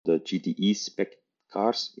the GTE spec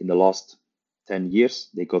cars in the last 10 years,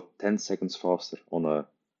 they got 10 seconds faster on a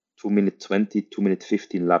 2-minute 20, 2-minute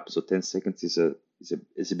 15 lap. So 10 seconds is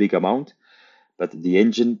a big amount, but the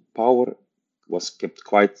engine power was kept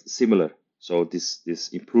quite similar. So this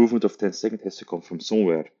improvement of 10 seconds has to come from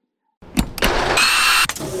somewhere.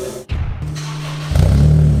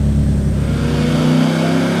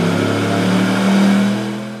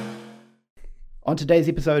 On today's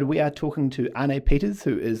episode, we are talking to Arne Peeters,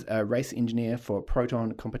 who is a race engineer for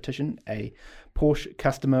Proton Competition, a Porsche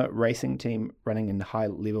customer racing team running in the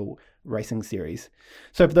high-level racing series.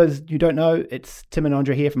 So for those who don't know, it's Tim and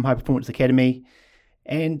Andre here from High Performance Academy.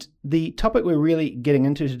 And the topic we're really getting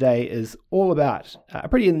into today is all about a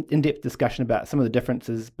pretty in-depth discussion about some of the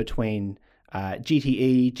differences between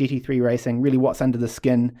GTE, GT3 racing, really what's under the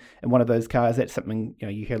skin in one of those cars. That's something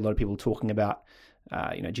you hear a lot of people talking about.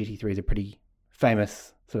 GT3 is a pretty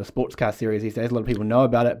famous sort of sports car series these days. A lot of people know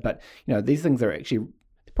about it, but these things are actually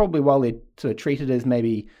probably, while they're sort of treated as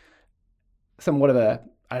maybe somewhat of a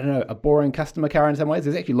boring customer car in some ways,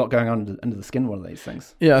 there's actually a lot going on under the skin of one of these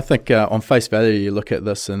things. Yeah, I think on face value, you look at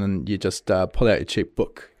this and then you just pull out your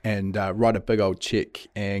checkbook and write a big old check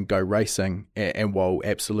and go racing. And while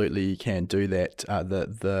absolutely you can do that,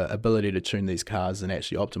 the ability to tune these cars and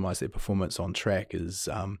actually optimize their performance on track is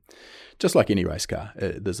just like any race car.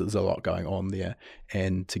 There's a lot going on there,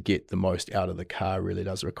 and to get the most out of the car really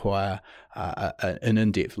does require an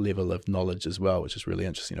in-depth level of knowledge as well, which is really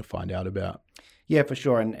interesting to find out about. Yeah, for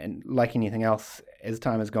sure. And like anything else, as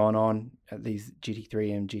time has gone on, these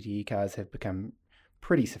GT3 and GTE cars have become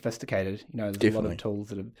pretty sophisticated. There's Definitely. A lot of tools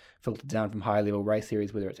that have filtered down from high-level race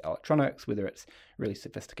series, whether it's electronics, whether it's really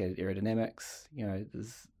sophisticated aerodynamics.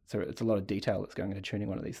 So it's a lot of detail that's going into tuning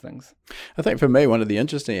one of these things. I think for me, one of the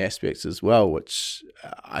interesting aspects as well, which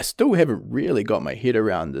I still haven't really got my head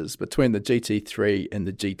around, is between the GT3 and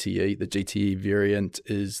the GTE. The GTE variant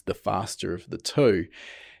is the faster of the two.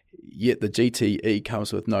 Yet the GTE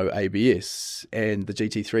comes with no ABS, and the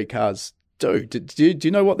GT3 cars do. Do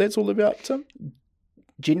you know what that's all about, Tim?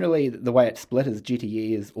 Generally, the way it's split is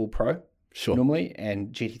GTE is all pro, sure, normally,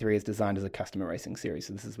 and GT3 is designed as a customer racing series.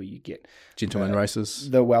 So this is where you get gentleman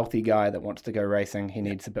races. The wealthy guy that wants to go racing, he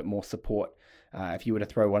needs a bit more support. If you were to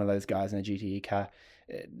throw one of those guys in a GTE car,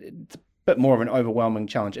 it's a bit more of an overwhelming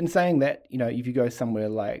challenge. In saying that, if you go somewhere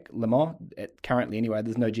like Le Mans, currently anyway,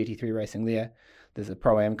 there's no GT3 racing there. There's a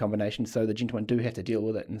Pro-Am combination, so the gentlemen do have to deal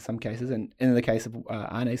with it in some cases. And in the case of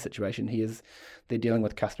Arne's situation, they're dealing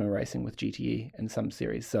with customer racing with GTE in some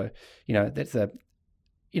series. So, that's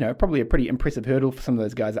probably a pretty impressive hurdle for some of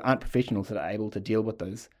those guys that aren't professionals that are able to deal with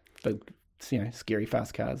those big, scary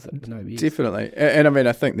fast cars with no ABS. Definitely. And I mean,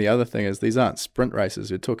 I think the other thing is these aren't sprint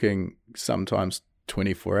races. We're talking sometimes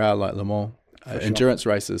 24-hour like Le Mans. Endurance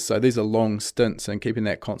races. So these are long stints, and keeping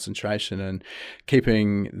that concentration and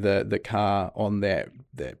keeping the car on that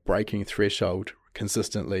braking threshold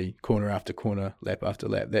consistently, corner after corner, lap after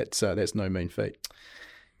lap, that's no mean feat.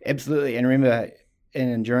 Absolutely. And remember,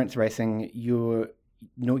 in endurance racing, your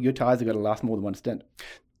tires have got to last more than one stint.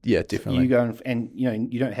 Yeah, definitely. So you go and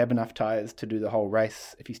you don't have enough tires to do the whole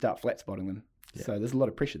race if you start flat spotting them. Yeah. So there's a lot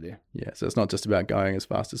of pressure there. Yeah, so it's not just about going as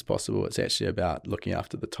fast as possible. It's actually about looking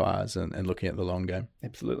after the tyres and looking at the long game.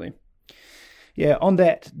 Absolutely. Yeah, on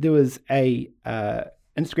that, there was a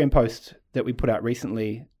Instagram post that we put out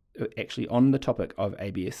recently actually on the topic of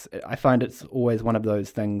ABS. I find it's always one of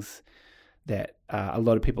those things that a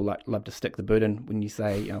lot of people love to stick the boot in when you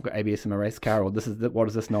say, I've got ABS in my race car, or what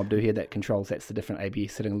does this knob do here that controls, that's the different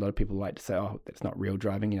ABS setting. A lot of people like to say, oh, that's not real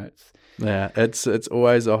driving. It's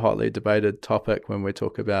always a hotly debated topic when we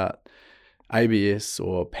talk about ABS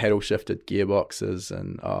or paddle shifted gearboxes,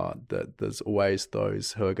 and there's always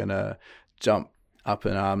those who are going to jump up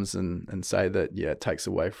in arms and say that, it takes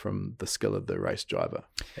away from the skill of the race driver.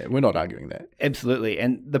 We're not arguing that. Absolutely.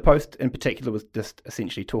 And the post in particular was just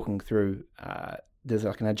essentially talking through, there's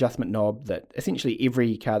like an adjustment knob that essentially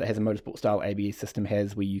every car that has a motorsport style ABS system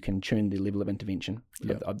has, where you can tune the level of intervention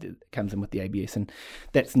that comes in with the ABS. And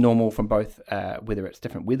that's normal from both, whether it's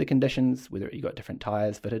different weather conditions, whether you've got different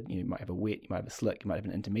tyres fitted, you might have a wet, you might have a slick, you might have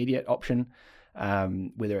an intermediate option,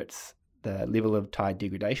 whether it's the level of tyre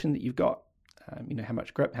degradation that you've got, how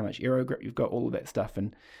much grip, how much aero grip you've got, all of that stuff.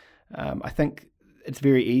 And I think it's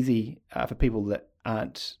very easy for people that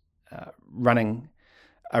aren't running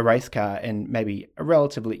a race car and maybe a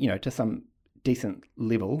relatively, to some decent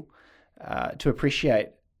level, to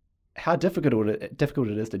appreciate how difficult it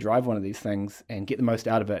is to drive one of these things and get the most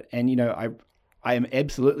out of it. And, I am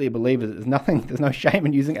absolutely a believer that there's no shame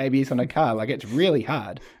in using ABS on a car. Like, it's really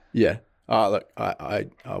hard. Yeah. Look,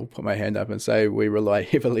 I'll put my hand up and say we rely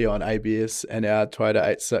heavily on ABS in our Toyota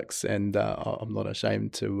 86, and I'm not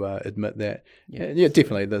ashamed to admit that. Yeah,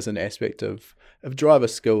 definitely there's an aspect of driver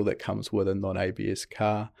skill that comes with a non-ABS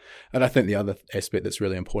car. And I think the other aspect that's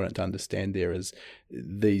really important to understand there is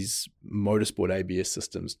these motorsport ABS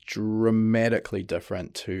systems dramatically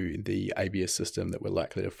different to the ABS system that we're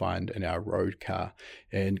likely to find in our road car.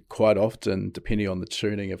 And quite often, depending on the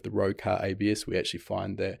tuning of the road car ABS, we actually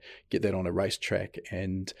find that get that on a racetrack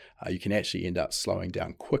and you can actually end up slowing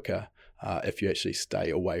down quicker if you actually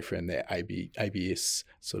stay away from that ABS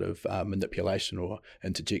sort of manipulation or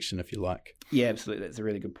interjection, if you like. Yeah, absolutely. That's a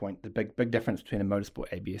really good point. The big difference between a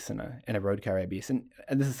motorsport ABS and a road car ABS, and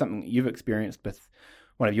this is something you've experienced with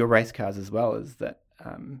one of your race cars as well, is that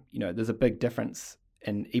there's a big difference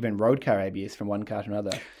in even road car ABS from one car to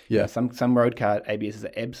another. Yeah, some road car ABS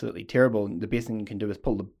are absolutely terrible, and the best thing you can do is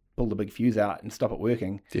pull the big fuse out and stop it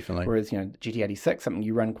working. Definitely. Whereas, GT86, something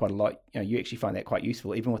you run quite a lot, you actually find that quite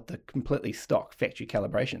useful, even with the completely stock factory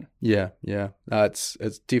calibration. Yeah. It's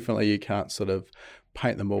definitely, you can't sort of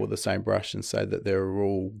paint them all with the same brush and say that they're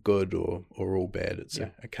all good or all bad. It's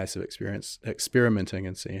a case of experimenting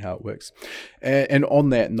and seeing how it works. And on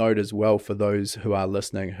that note as well, for those who are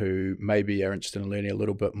listening who maybe are interested in learning a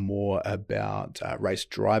little bit more about race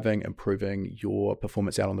driving, improving your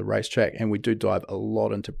performance out on the racetrack, and we do dive a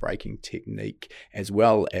lot into braking technique as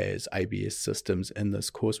well as ABS systems in this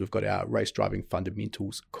course. We've got our race driving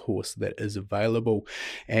fundamentals course that is available.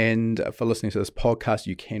 And for listening to this podcast,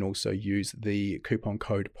 you can also use the coupon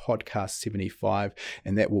code podcast75,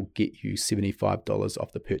 and that will get you $75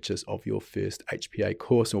 off the purchase of your first HPA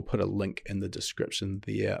course. And we'll put a link in the description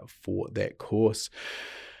there for that course.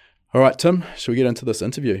 All right, Tim, shall we get into this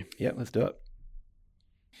interview? Yeah, let's do it.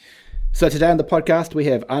 So today on the podcast, we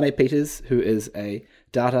have Arne Peeters, who is a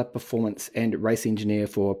data, performance, and race engineer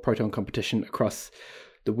for Proton competition across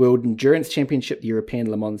the World Endurance Championship, the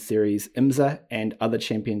European Le Mans Series, IMSA, and other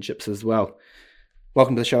championships as well.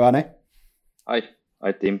 Welcome to the show, Arne. Hi,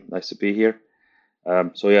 Tim. Nice to be here.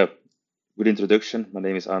 Good introduction. My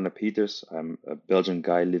name is Arne Peeters. I'm a Belgian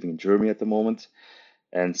guy living in Germany at the moment.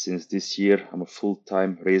 And since this year, I'm a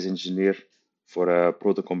full-time race engineer for a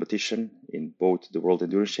Proton competition in both the World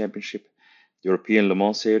Endurance Championship, the European Le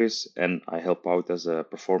Mans Series, and I help out as a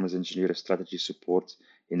performance engineer and strategy support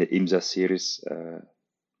in the IMSA Series,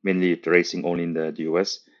 mainly the racing only in the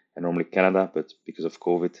US and normally Canada, but because of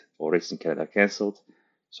COVID, all races in Canada are cancelled.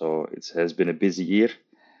 So it has been a busy year.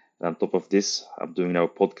 And on top of this, I'm doing now a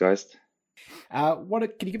podcast. Can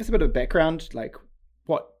you give us a bit of background? Like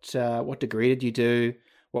what degree did you do?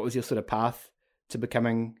 What was your sort of path to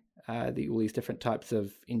becoming all these different types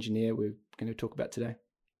of engineer we're going to talk about today?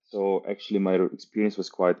 So actually my experience was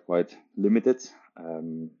quite limited.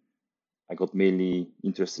 I got mainly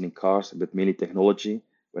interested in cars, but mainly technology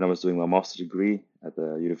when I was doing my master's degree at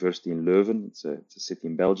the university in Leuven. It's a city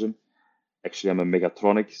in Belgium. Actually, I'm a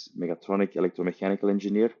mechatronic electromechanical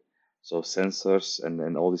engineer, so sensors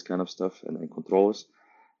and all this kind of stuff and controllers.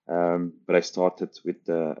 But I started with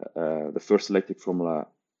the first electric Formula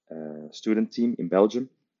student team in Belgium,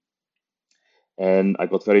 and I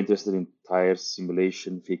got very interested in tires,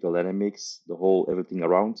 simulation, vehicle dynamics, everything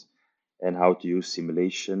around, and how to use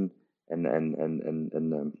simulation and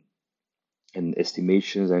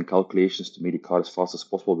estimations and calculations to make the car as fast as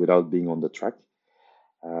possible without being on the track.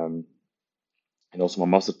 And also my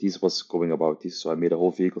master thesis was going about this. So I made a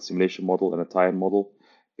whole vehicle simulation model and a tire model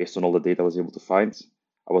based on all the data I was able to find.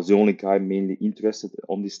 I was the only guy mainly interested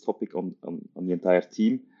on this topic on the entire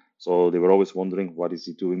team. So they were always wondering what is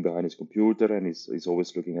he doing behind his computer, and he's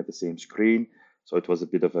always looking at the same screen. So it was a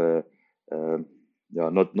bit of a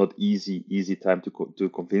not easy time to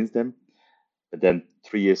convince them. But then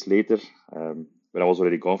 3 years later, when I was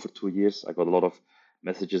already gone for 2 years, I got a lot of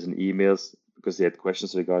messages and emails because they had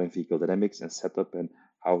questions regarding vehicle dynamics and setup and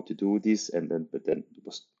how to do this. But then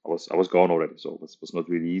I was gone already, so it was not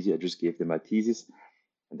really easy. I just gave them my thesis,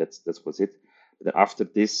 and that was it. But then after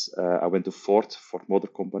this, I went to Ford Motor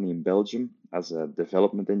Company in Belgium as a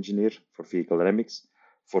development engineer for vehicle dynamics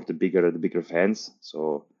for the bigger vans,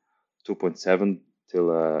 so 2.7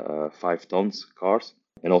 till 5 tons cars,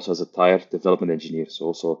 and also as a tire development engineer. So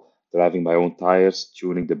also driving my own tires,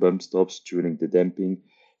 tuning the bump stops, tuning the damping,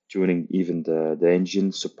 tuning even the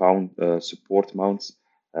engine support mounts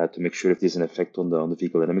to make sure if there's an effect on the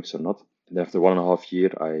vehicle dynamics or not. And after 1.5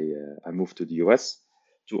 years, I moved to the US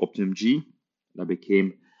to Optimum G. And I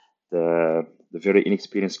became the very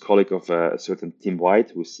inexperienced colleague of a certain Tim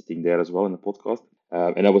White, who's sitting there as well in the podcast.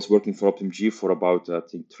 And I was working for Optimum G for about, I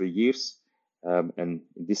think, 3 years. And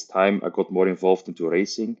this time I got more involved into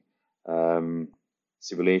racing.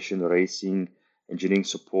 simulation, racing, engineering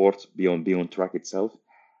support, be on track itself.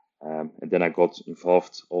 And then I got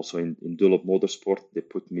involved also in Dunlop Motorsport. They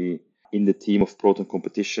put me in the team of Proton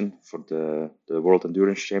competition for the World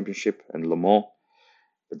Endurance Championship and Le Mans.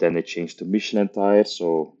 But then they changed to Michelin tires.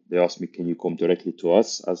 So they asked me, can you come directly to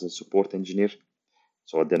us as a support engineer?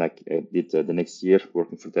 So then I did the next year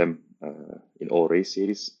working for them in all race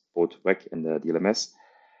series, both WEC and the DLMS.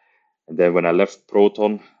 And then when I left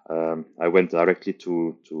Proton, I went directly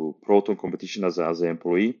to Proton competition as an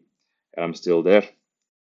employee, and I'm still there.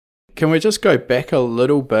 Can we just go back a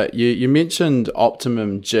little bit? You mentioned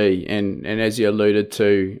Optimum G, and as you alluded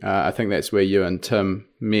to, I think that's where you and Tim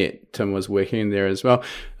met. Tim was working there as well.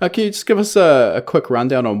 Can you just give us a quick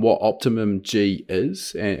rundown on what Optimum G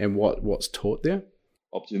is and what's taught there?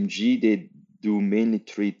 Optimum G, they do mainly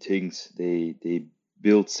three things. They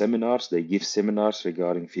build seminars, they give seminars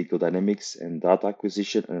regarding vehicle dynamics and data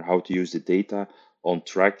acquisition and how to use the data on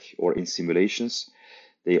track or in simulations.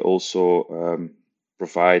 They also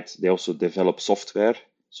they also develop software,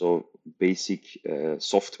 so basic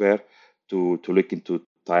software to look into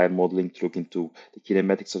tire modeling, to look into the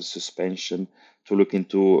kinematics of the suspension, to look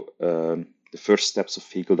into the first steps of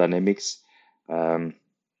vehicle dynamics.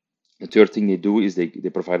 The third thing they do is they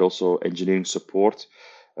provide also engineering support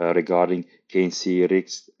regarding KNC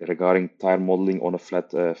rigs, regarding tire modeling on a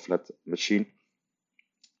flat machine.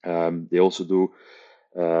 They also do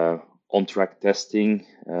on-track testing,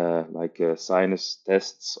 like sinus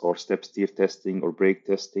tests or step steer testing or brake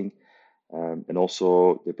testing. And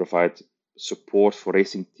also they provide support for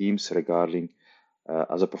racing teams regarding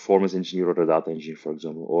as a performance engineer or a data engineer, for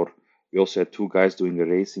example. Or we also had two guys doing a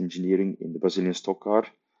race engineering in the Brazilian stock car.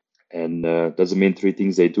 And that's the main three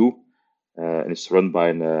things they do. And it's run by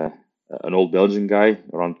an old Belgian guy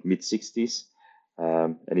around mid-60s.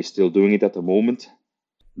 And he's still doing it at the moment.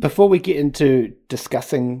 Before we get into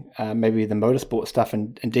discussing maybe the motorsport stuff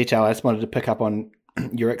in detail, I just wanted to pick up on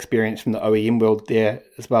your experience from the OEM world there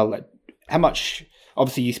as well. Like, how much,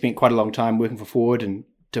 obviously you spent quite a long time working for Ford and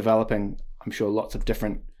developing, I'm sure, lots of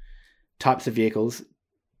different types of vehicles.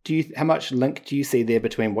 How much link do you see there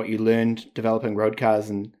between what you learned developing road cars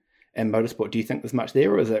and motorsport? Do you think there's much there,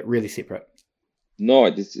 or is it really separate? No,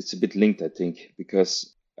 it's a bit linked, I think,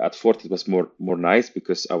 because at Ford it was more nice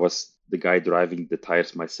because I was the guy driving the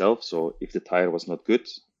tires myself. So if the tire was not good,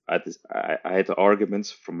 I had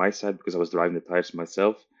arguments from my side because I was driving the tires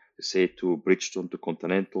myself, to say to Bridgestone, to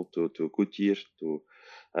Continental, to Goodyear, to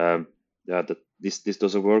that this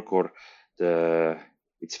doesn't work, or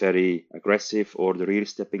it's very aggressive, or the rear is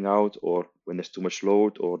stepping out, or when there's too much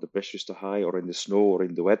load, or the pressure is too high, or in the snow or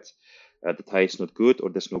in the wet, the tire is not good, or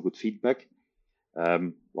there's no good feedback.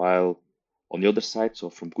 While on the other side, so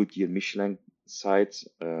from Goodyear Michelin side,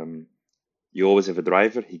 you always have a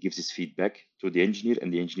driver. He gives his feedback to the engineer,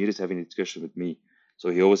 and the engineer is having a discussion with me. So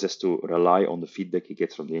he always has to rely on the feedback he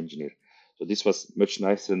gets from the engineer. So this was much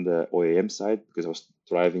nicer than the OEM side because I was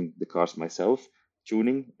driving the cars myself,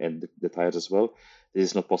 tuning and the tires as well. This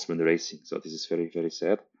is not possible in the racing. So this is very, very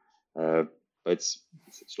sad. But it's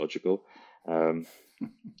logical.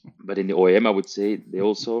 But in the OEM, I would say they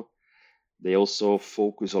also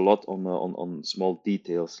focus a lot on small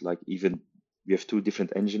details. Like even we have two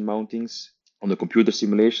different engine mountings. On the computer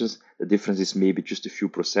simulations, the difference is maybe just a few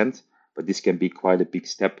 %, but this can be quite a big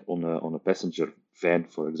step on a passenger van,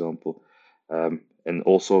 for example. And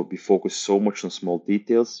also we focus so much on small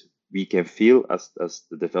details we can feel as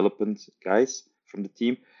the development guys from the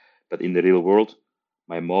team, but in the real world,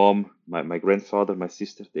 my mom, my grandfather, my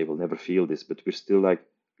sister, they will never feel this, but we're still like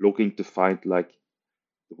looking to find like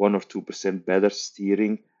 1 or 2% better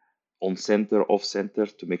steering on center, off center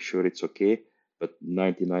to make sure it's okay. But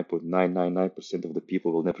 99.999% of the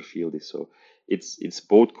people will never feel this. So it's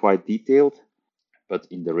both quite detailed, but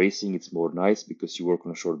in the racing, it's more nice because you work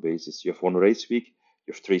on a short basis. You have one race week,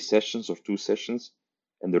 you have 3 sessions or 2 sessions,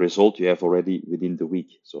 and the result you have already within the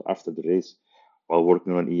week. So after the race, while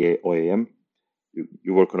working on OEM,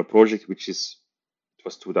 you work on a project it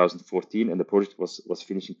was 2014, and the project was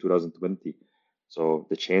finished in 2020. So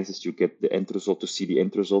the chances you get the end result, to see the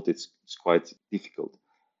end result, it's quite difficult.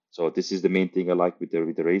 So this is the main thing I like with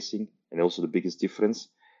the racing, and also the biggest difference.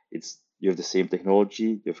 It's you have the same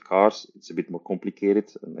technology, you have cars. It's a bit more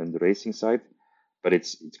complicated on the racing side, but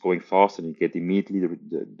it's going fast, and you get immediately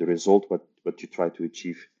the result what you try to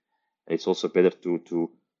achieve. And it's also better to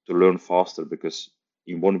learn faster because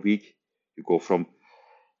in 1 week you go from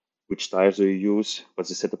which tires do you use, what's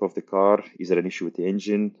the setup of the car, is there an issue with the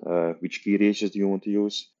engine, which gear ratios do you want to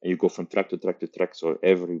use, and you go from track to track to track. So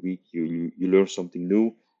every week you learn something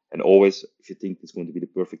new, and always if you think it's going to be the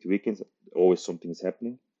perfect weekend, always something is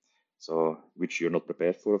happening. so which you're not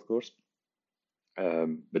prepared for, of course.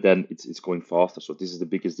 But then it's going faster. So this is the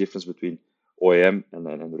biggest difference between OEM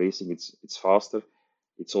and racing. It's faster.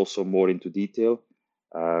 It's also more into detail,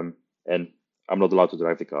 and I'm not allowed to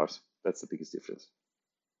drive the cars. That's the biggest difference.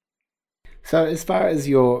 So as far as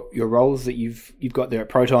your roles that you've got there at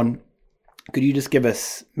Proton, could you just give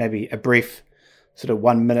us maybe a brief sort of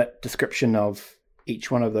 1 minute description of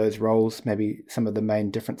each one of those roles, maybe some of the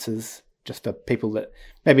main differences, just for people that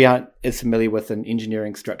maybe aren't as familiar with an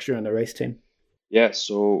engineering structure in a race team? Yeah,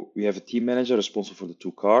 so we have a team manager responsible for the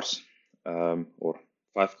 2 cars, or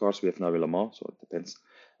 5 cars we have now in Le Mans, so it depends.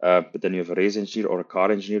 But then you have a race engineer or a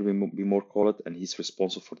car engineer, we more call it, and he's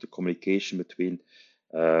responsible for the communication between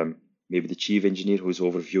maybe the chief engineer who is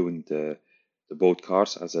overviewing the both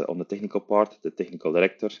cars on the technical part, the technical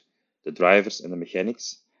director, the drivers, and the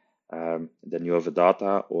mechanics. Then you have a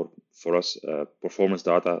data, or for us, performance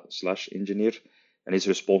data / engineer, and he's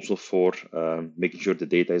responsible for making sure the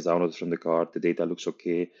data is downloaded from the car, the data looks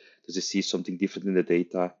okay, does it see something different in the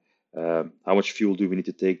data, how much fuel do we need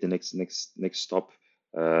to take the next stop,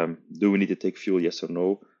 do we need to take fuel, yes or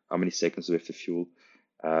no, how many seconds do we have to fuel,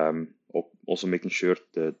 also making sure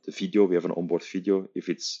the video, we have an onboard video, if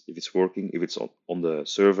it's working, if it's on the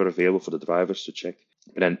server available for the drivers to check.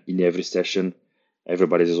 And then in every session,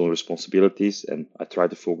 everybody has his own responsibilities, and I try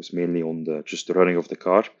to focus mainly on just the running of the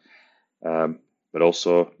car. But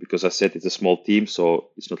also, because I said it's a small team, so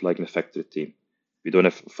it's not like in a factory team. We don't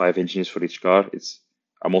have 5 engineers for each car.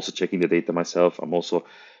 I'm also checking the data myself. I'm also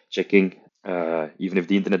checking, even if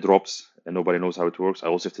the internet drops and nobody knows how it works, I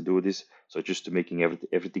also have to do this. So just to making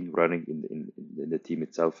everything running in the team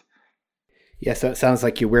itself. Yeah, so it sounds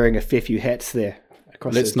like you're wearing a fair few hats there.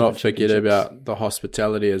 Let's not forget about the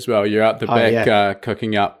hospitality as well. You're out the back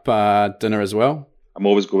cooking up dinner as well. I'm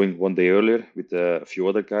always going one day earlier with a few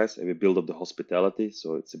other guys, and we build up the hospitality.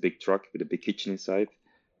 So it's a big truck with a big kitchen inside.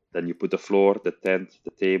 Then you put the floor, the tent,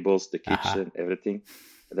 the tables, the kitchen, everything.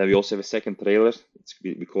 And then we also have a second trailer.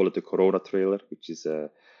 We call it the Corona trailer, which is a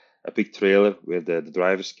big trailer where the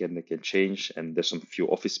drivers can change, and there's some few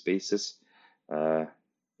office spaces.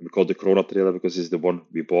 We call it the Corona trailer because it's the one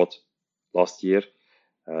we bought last year,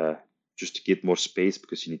 just to get more space,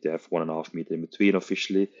 because you need to have 1.5 meters in between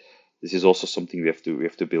officially. This is also something we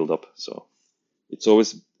have to build up. So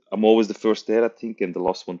I'm always the first there, I think, and the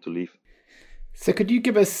last one to leave. So could you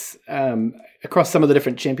give us, across some of the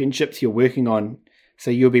different championships you're working on, so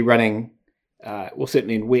you'll be running,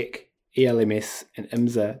 certainly in WEC, ELMS and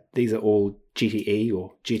IMSA, these are all GTE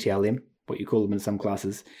or GTLM, what you call them in some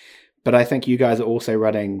classes. But I think you guys are also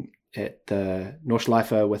running at the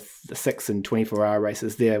Nordschleife with the 6 and 24-hour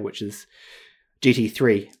races there, which is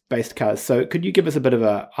GT3 based cars. So could you give us a bit of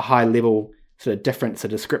a high level sort of difference, a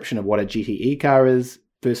description of what a GTE car is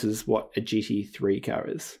versus what a GT3 car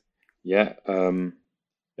is? Yeah,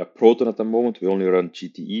 Proton at the moment, we only run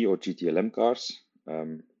GTE or GTLM cars.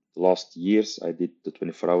 The last years I did the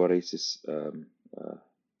 24-hour races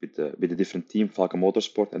with a different team, Falcon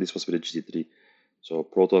Motorsport, and this was with a GT3. So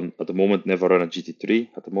Proton at the moment never run a GT3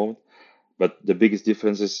 at the moment. But the biggest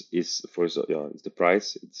difference is the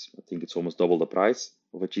price. I think it's almost double the price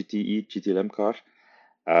of a GTE, GTLM car.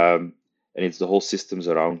 And it's the whole systems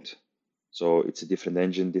around. So it's a different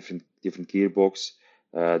engine, different gearbox.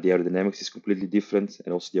 The aerodynamics is completely different,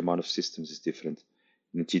 and also the amount of systems is different.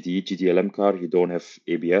 In a GTE, GTLM car, you don't have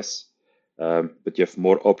ABS, but you have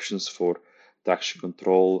more options for traction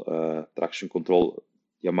control.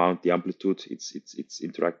 The amount, the amplitude, it's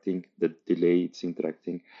interacting. The delay, it's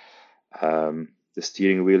interacting. The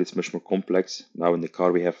steering wheel is much more complex. Now in the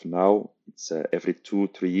car we have now, it's every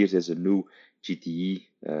 2-3 years there's a new GTE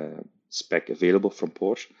spec available from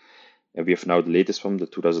Porsche, and we have now the latest one, the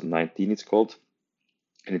 2019 it's called,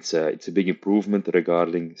 and it's a big improvement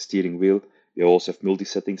regarding steering wheel. We also have multi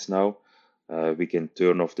settings now. We can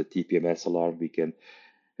turn off the TPMS alarm. We can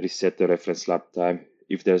reset the reference lap time.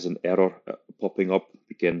 If there's an error popping up,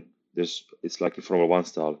 it's like in Formula 1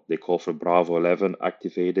 style. They call for Bravo 11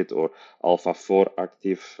 activated or Alpha 4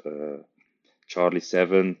 active, Charlie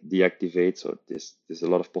 7 deactivate. So there's a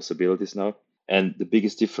lot of possibilities now. And the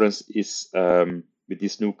biggest difference is with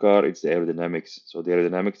this new car, it's the aerodynamics. So the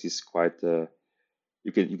aerodynamics is quite,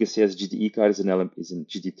 you can say as a GTE car is a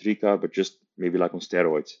GT3 car, but just maybe like on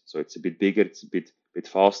steroids. So it's a bit bigger, it's a bit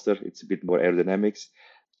faster, it's a bit more aerodynamics.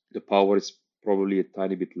 The power is probably a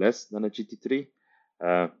tiny bit less than a GT3,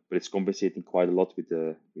 but it's compensating quite a lot with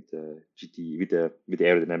the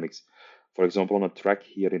aerodynamics. For example, on a track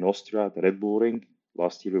here in Austria, the Red Bull Ring,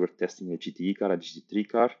 last year we were testing a GTE car, a GT3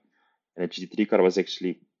 car, and a GT3 car was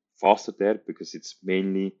actually faster there because it's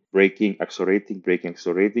mainly braking, accelerating,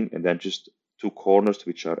 and then just two corners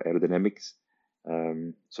which are aerodynamics.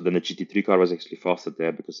 So then the GT3 car was actually faster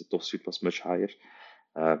there because the top speed was much higher,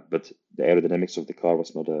 but the aerodynamics of the car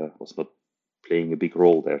was not playing a big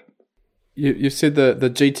role there. You said the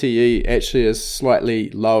GTE actually is slightly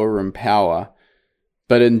lower in power,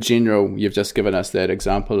 but in general, you've just given us that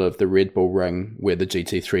example of the Red Bull Ring where the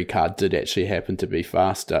GT3 car did actually happen to be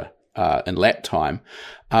faster in lap time.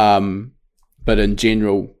 But in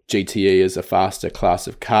general, GTE is a faster class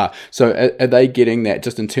of car. So are they getting that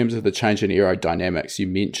just in terms of the change in aerodynamics you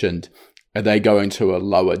mentioned? Are they going to a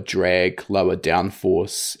lower drag, lower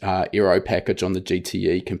downforce aero package on the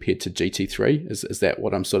GTE compared to GT3? Is that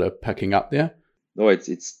what I'm sort of picking up there? No,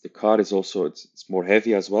 it's the car is also it's more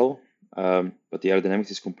heavy as well, but the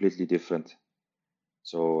aerodynamics is completely different.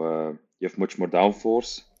 So you have much more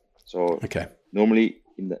downforce. So okay. Normally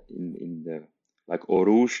in the like Eau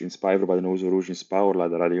Rouge in Spa, everybody knows Eau Rouge in Spa or La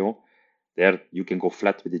Radion. There you can go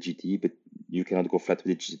flat with the GT, but you cannot go flat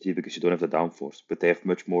with the GT because you don't have the downforce. But they have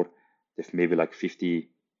much more. They have maybe like 50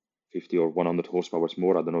 or 100 horsepower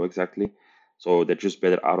more. I don't know exactly. So they're just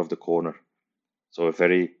better out of the corner. So a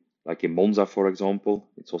very like in Monza, for example,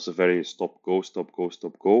 it's also very stop go,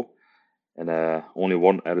 and only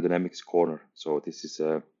one aerodynamics corner. So this is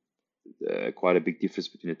quite a big difference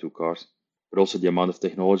between the two cars. But also the amount of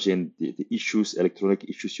technology and the electronic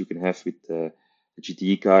issues you can have with the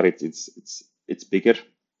GTE car, it's bigger.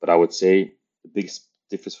 But I would say the biggest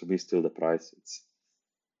difference for me is still the price.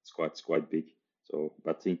 It's quite big. So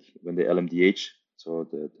I think when the LMDH, so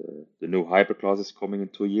the new hyperclass is coming in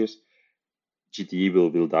 2 years, GTE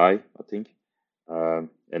will die, I think. And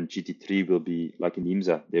GT3 will be like in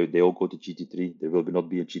IMSA. They all go to GT3. There will not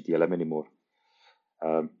be a GTLM anymore.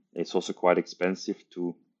 It's also quite expensive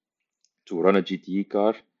to run a GTE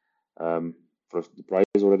car. For the price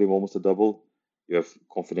is already almost a double. You have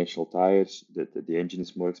confidential tires. The engine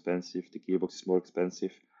is more expensive. The gearbox is more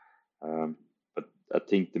expensive. But I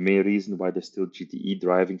think the main reason why there's still GTE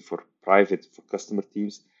driving for customer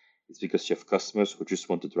teams is because you have customers who just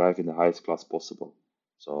want to drive in the highest class possible.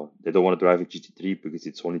 So they don't want to drive a GT3 because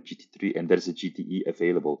it's only GT3 and there's a GTE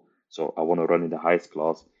available. So I want to run in the highest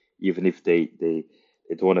class, even if they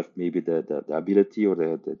don't have maybe the ability or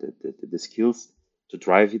the skills to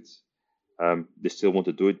drive it. They still want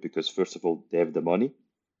to do it because first of all, they have the money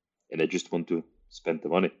and they just want to spend the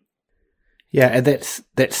money. Yeah, and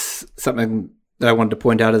that's something that I wanted to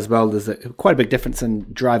point out as well. There's quite a big difference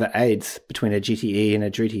in driver aids between a GTE and a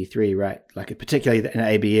GT3, right? Like particularly in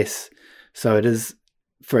ABS. So it is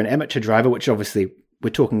for an amateur driver, which obviously we're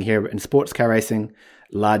talking here in sports car racing,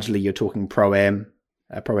 largely you're talking Pro-Am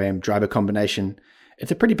driver combination.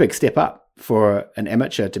 It's a pretty big step up for an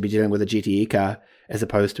amateur to be dealing with a GTE car as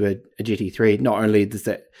opposed to a GT3. Not only does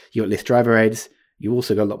that you got less driver aids, you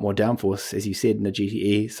also got a lot more downforce, as you said, in the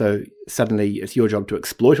GTE. So suddenly it's your job to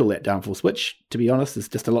exploit all that downforce, which, to be honest, is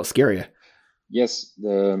just a lot scarier. Yes,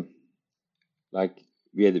 we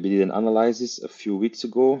did an analysis a few weeks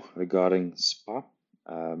ago regarding Spa,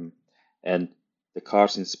 and the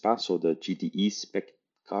cars in Spa, so the GTE spec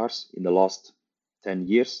cars, in the last 10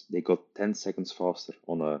 years, they got 10 seconds faster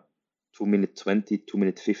on a 2-minute 20,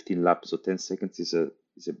 2-minute 15 lap. So 10 seconds is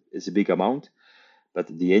a big amount, but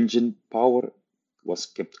the engine power was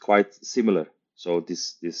kept quite similar. So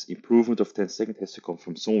this improvement of 10 seconds has to come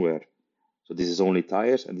from somewhere. So this is only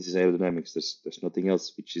tires and this is aerodynamics. There's nothing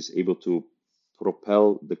else which is able to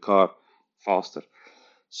propel the car faster.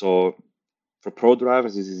 So for pro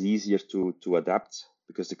drivers, this is easier to adapt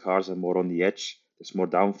because the cars are more on the edge. There's more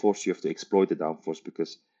downforce. You have to exploit the downforce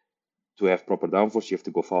because to have proper downforce, you have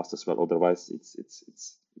to go fast as well. Otherwise,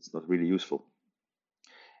 it's not really useful.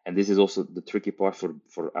 And this is also the tricky part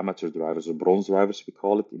for amateur drivers or bronze drivers, we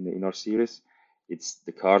call it in our series. It's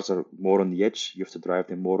the cars are more on the edge. You have to drive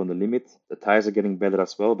them more on the limit. The tires are getting better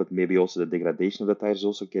as well, but maybe also the degradation of the tires is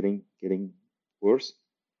also getting worse.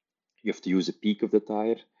 You have to use the peak of the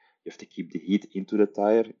tire. You have to keep the heat into the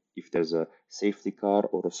tire. If there's a safety car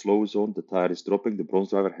or a slow zone, the tire is dropping. The bronze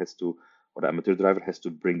driver or the amateur driver has to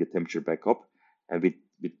bring the temperature back up. And with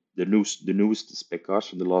the newest spec cars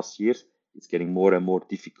from the last years, it's getting more and more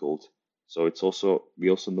difficult. So we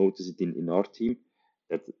also notice it in our team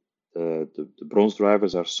that the bronze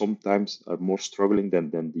drivers are sometimes more struggling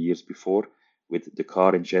than the years before with the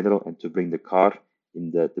car in general and to bring the car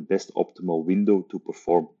in the best optimal window to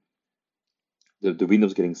perform. The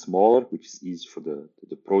window's getting smaller, which is easy for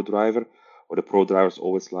the pro driver, or the pro drivers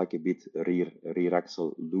always like a bit rear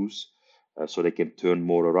axle loose, so they can turn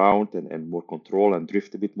more around and more control and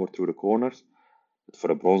drift a bit more through the corners. But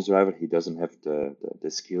for a bronze driver, he doesn't have the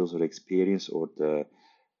skills or experience or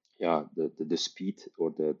the speed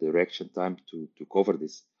or the reaction time to cover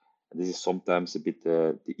this. And this is sometimes a bit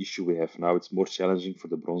the issue we have now. It's more challenging for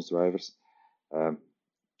the bronze drivers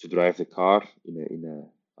to drive the car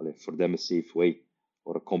for them a safe way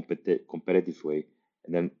or a competitive way.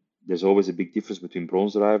 And then there's always a big difference between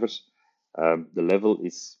bronze drivers. The level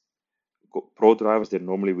is pro drivers, they're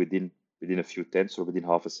normally within a few tenths or within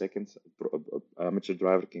half a second. An amateur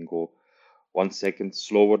driver can go 1 second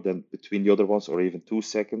slower than between the other ones, or even 2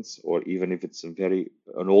 seconds, or even if it's an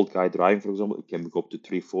old guy driving, for example, it can go up to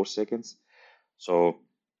 3-4 seconds. So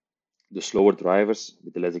the slower drivers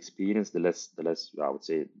with the less experience, the less I would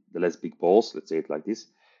say the less big balls, let's say it like this,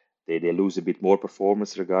 they lose a bit more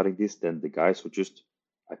performance regarding this than the guys who just,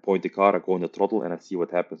 I point the car, I go on the throttle, and I see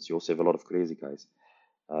what happens. You also have a lot of crazy guys.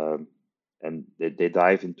 And they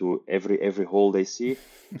dive into every hole they see.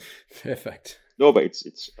 Perfect. No, but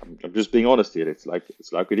I'm just being honest here. It's like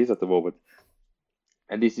it is at the moment,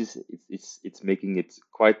 and this is it's making it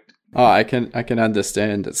quite. Oh, I can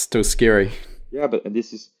understand. It's still scary. Yeah, and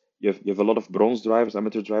this is you have a lot of bronze drivers,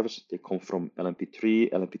 amateur drivers. They come from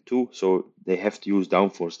LMP3, LMP2, so they have to use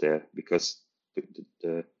downforce there because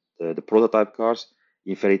the prototype cars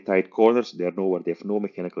in very tight corners, they have no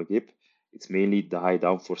mechanical grip. It's mainly the high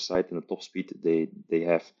downforce side and the top speed they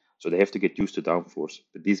have. So they have to get used to downforce.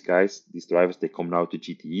 But these drivers, they come now to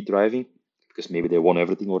GTE driving because maybe they won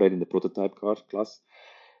everything already in the prototype car class.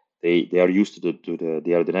 They are used to the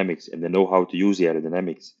aerodynamics and they know how to use the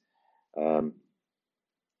aerodynamics.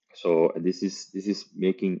 So this is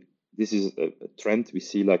a trend we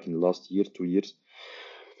see like in the last year, 2 years,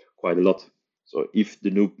 quite a lot. So if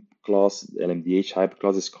the new class, the LMDH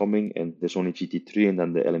hyperclass is coming and there's only GT3 and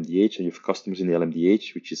then the LMDH, and you have customers in the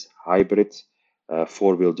LMDH, which is hybrid,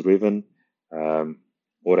 4-wheel driven,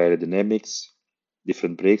 more aerodynamics,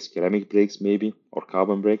 different brakes, ceramic brakes maybe, or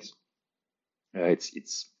carbon brakes.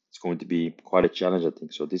 It's going to be quite a challenge, I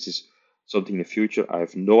think. So this is something in the future. I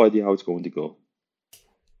have no idea how it's going to go.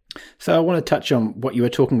 So I want to touch on what you were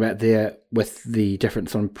talking about there with the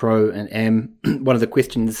difference on Pro and Am. One of the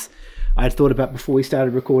questions I had thought about before we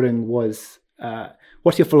started recording was,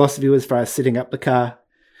 what's your philosophy as far as setting up the car?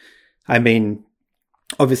 I mean,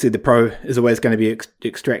 obviously the Pro is always going to be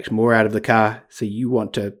extract more out of the car, so you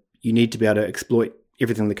need to be able to exploit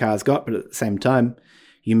everything the car's got, but at the same time,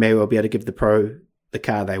 you may well be able to give the Pro the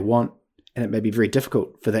car they want, and it may be very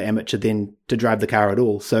difficult for the amateur then to drive the car at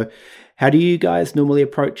all. So how do you guys normally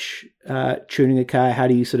approach tuning a car? How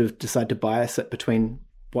do you sort of decide to bias it between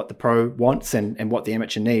what the Pro wants and what the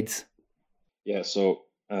amateur needs? Yeah, so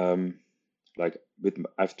I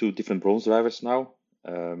have 2 different bronze drivers now,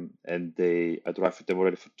 and I drive with them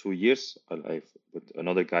already for 2 years. I've with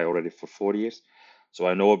another guy already for 4 years, so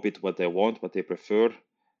I know a bit what they want, what they prefer,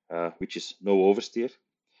 which is no oversteer.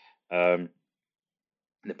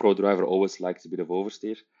 The pro driver always likes a bit of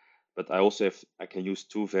oversteer, but I can use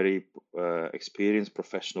 2 very experienced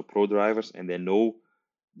professional pro drivers, and they know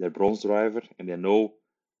their bronze driver, and they know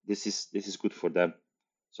this is good for them.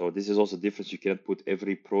 So this is also the difference. You cannot put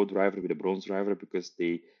every pro driver with a bronze driver because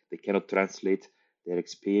they cannot translate their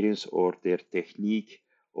experience or their technique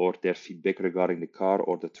or their feedback regarding the car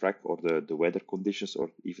or the track or the weather conditions or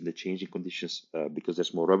even the changing conditions because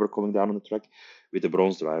there's more rubber coming down on the track with the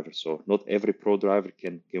bronze driver. So not every pro driver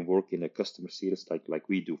can work in a customer series like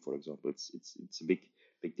we do, for example. It's a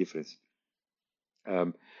big difference.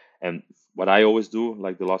 And what I always do,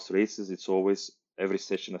 like the last races, it's always every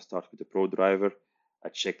session I start with the pro driver. I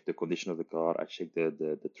check the condition of the car. I check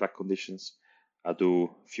the track conditions. I do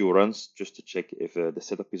a few runs just to check if the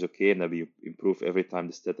setup is okay, and then we improve every time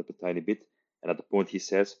the setup a tiny bit. And at the point he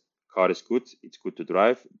says, car is good, it's good to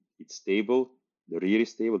drive, it's stable, the rear is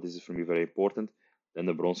stable. This is for me very important. Then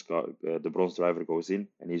the bronze driver goes in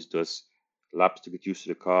and he does laps to get used to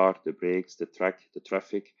the car, the brakes, the track, the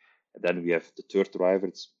traffic. And then we have the 3rd driver.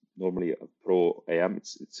 It's normally a pro AM.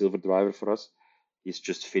 It's silver driver for us. He's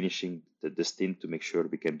just finishing the stint to make sure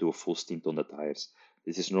we can do a full stint on the tires.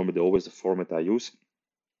 This is normally always the format I use.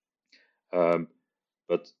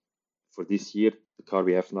 But for this year, the car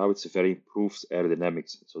we have now, it's a very improved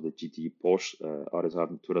aerodynamics. So the GT Porsche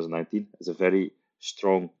RSR 2019 has a very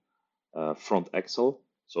strong front axle.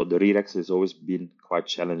 So the rear axle has always been quite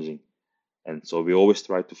challenging. And so we always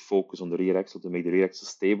try to focus on the rear axle to make the rear axle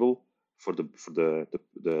stable for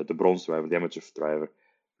the bronze driver, the amateur driver.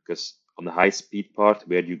 Because on the high speed part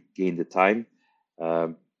where you gain the time,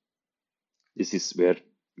 this is where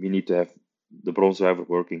we need to have the bronze driver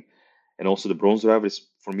working. And also the bronze driver is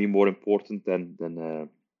for me more important than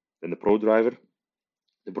the pro driver.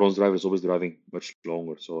 The bronze driver is always driving much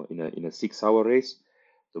longer. So in a 6-hour race,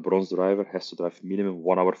 the bronze driver has to drive minimum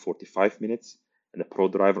 1 hour 45 minutes, and the pro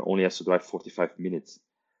driver only has to drive 45 minutes.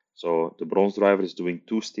 So the bronze driver is doing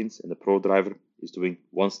 2 stints, and the pro driver is doing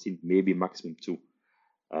 1 stint, maybe maximum 2.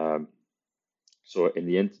 So in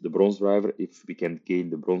the end, the bronze driver, if we can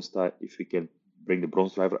if we can bring the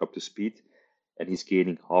bronze driver up to speed, and he's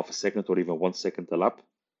gaining half a second or even 1 second a lap,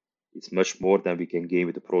 it's much more than we can gain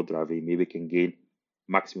with the pro driver. Maybe we can gain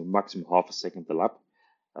maximum half a second a lap.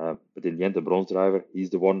 But in the end, the bronze driver, he's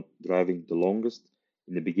the one driving the longest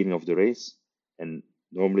in the beginning of the race. And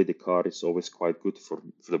normally the car is always quite good for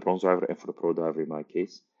the bronze driver and for the pro driver in my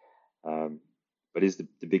case. But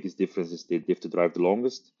the biggest difference is they have to drive the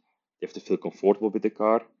longest. They have to feel comfortable with the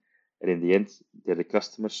car. And in the end, they're the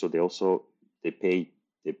customers, so they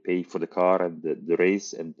pay for the car and the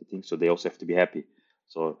race and the things, so they also have to be happy.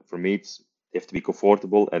 So for me, they have to be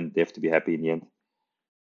comfortable and they have to be happy in the end.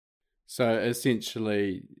 So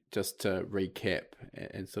essentially, just to recap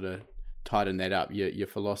and sort of tighten that up, your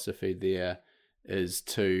philosophy there is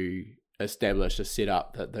to establish a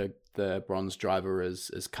setup that the bronze driver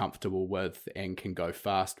is comfortable with and can go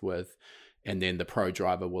fast with, and then the pro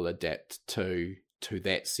driver will adapt to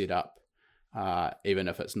that setup, even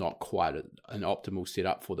if it's not quite an optimal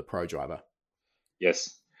setup for the pro driver.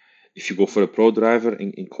 Yes. If you go for a pro driver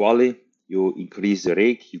in quali, you increase the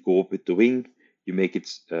rake, you go up with the wing, you make it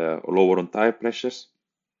lower on tire pressures.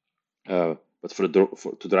 But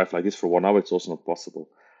to drive like this for 1 hour, it's also not possible.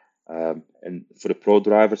 And for the pro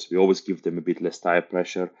drivers, we always give them a bit less tire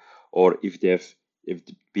pressure, or if they have a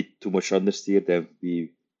bit too much understeer, then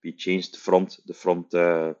we change the front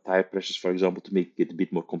tire pressures, for example, to make it a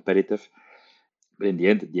bit more competitive. But in the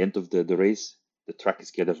end, at the end of the race, the track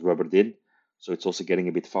is getting rubbered in, so it's also getting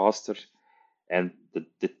a bit faster. And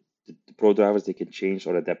the pro drivers, they can change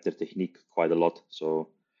or adapt their technique quite a lot. So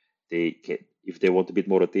they can, if they want a bit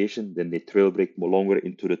more rotation, then they trail brake more longer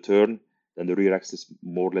into the turn. Then the rear axle is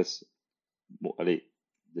more or less,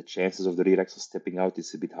 the chances of the rear axle stepping out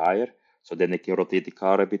is a bit higher. So then they can rotate the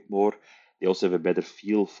car a bit more. They also have a better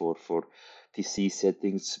feel for TC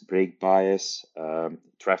settings, brake bias,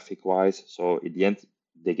 traffic-wise. So in the end,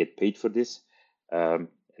 they get paid for this, and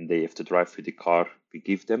they have to drive with the car we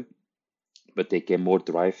give them. But they can more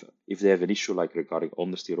drive if they have an issue like regarding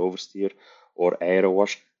understeer, oversteer, or aero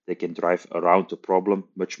wash. They can drive around the problem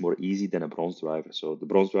much more easy than a bronze driver. So the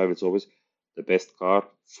bronze driver is always the best car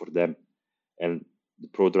for them, and the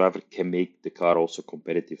pro driver can make the car also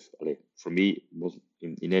competitive. For me,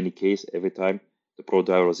 in any case, every time the pro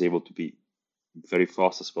driver was able to be very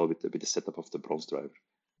fast as well with the setup of the bronze driver.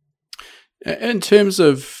 In terms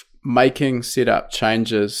of making setup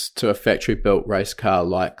changes to a factory-built race car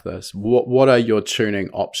like this, what are your tuning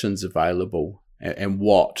options available, and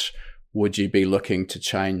what would you be looking to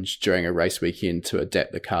change during a race weekend to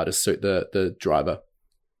adapt the car to suit the driver?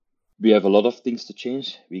 We have a lot of things to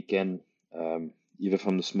change. We can, even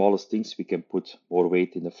from the smallest things, we can put more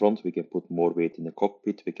weight in the front, we can put more weight in the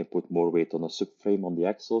cockpit, we can put more weight on the subframe, on the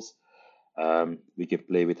axles. We can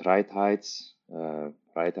play with ride heights,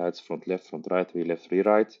 front left, rear left, rear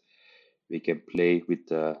right. We can play with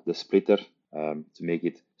the splitter to make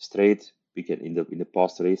it straight. We can, in the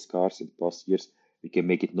past race cars, in the past years, we can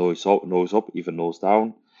make it nose up, even nose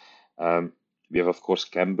down. We have, of course,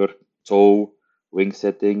 camber, toe, wing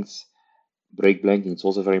settings, brake blanking. It's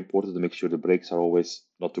also very important to make sure the brakes are always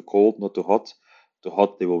not too cold, not too hot. Too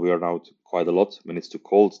hot, they will wear out quite a lot. When it's too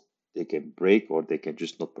cold, they can break or they can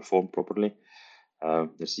just not perform properly.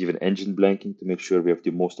 There's even engine blanking to make sure we have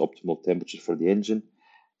the most optimal temperature for the engine.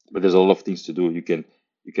 But there's a lot of things to do. You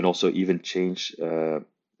can also even change,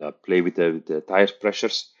 play with the tire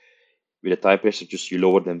pressures. With the tire pressure, just you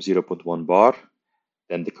lower them 0.1 bar,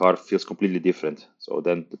 then the car feels completely different. So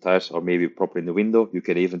then the tires are maybe proper in the window. You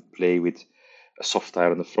can even play with a soft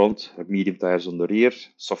tire on the front, medium tires on the rear,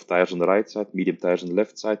 soft tires on the right side, medium tires on the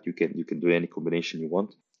left side. You can do any combination you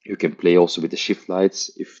want. You can play also with the shift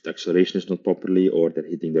lights if the acceleration is not properly or they're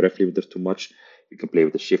hitting the ref limiter too much. You can play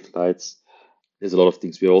with the shift lights. There's a lot of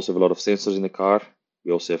things. We also have a lot of sensors in the car.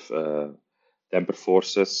 We also have damper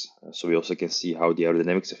forces, so we also can see how the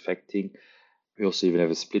aerodynamics affecting. We also even have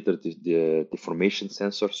a splitter, the deformation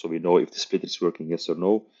sensor, so we know if the splitter is working, yes or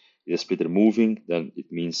no. If the splitter moving, then it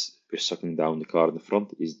means we're sucking down the car in the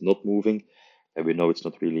front. Is not moving, and we know it's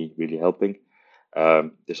not really helping.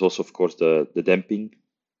 There's also, of course, the damping,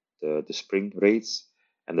 the spring rates,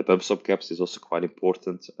 and the bump stop caps is also quite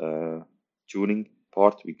important tuning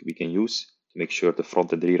part we can use to make sure the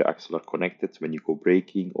front and the rear axle are connected when you go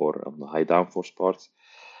braking or on the high downforce parts.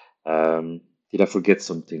 Did I forget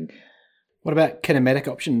something? What about kinematic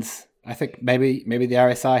options? I think maybe the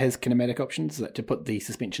RSI has kinematic options to put the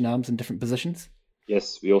suspension arms in different positions.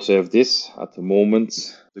 Yes, we also have this at the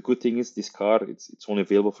moment. The good thing is this car, it's only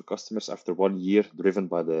available for customers after 1 year, driven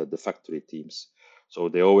by the factory teams. So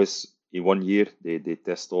they always, in 1 year, they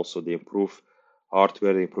test also, they improve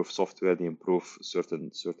hardware, they improve software, they improve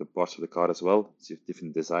certain parts of the car as well. It's a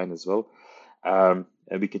different design as well. And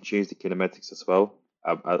we can change the kinematics as well.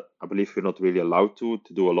 I believe we're not really allowed to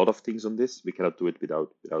do a lot of things on this. We cannot do it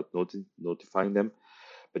without notifying them,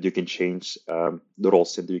 but you can change the roll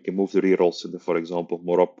center. You can move the rear roll center, for example,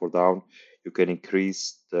 more up or down. You can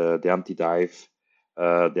increase the anti-dive,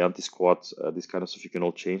 the anti-squat, this kind of stuff you can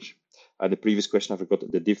all change. And the previous question, I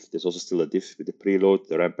forgot the diff. There's also still a diff with the preload,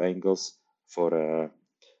 the ramp angles for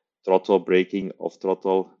throttle, braking, off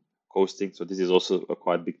throttle, coasting. So this is also a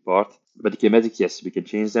quite big part. But the kinematics, yes, we can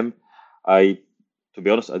change them. To be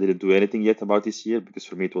honest, I didn't do anything yet about this year because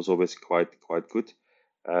for me it was always quite good.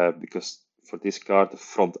 Because for this car, the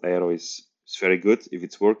front aero is very good if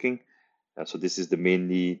it's working. So this is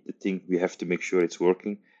mainly the thing we have to make sure it's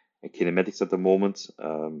working. And kinematics at the moment,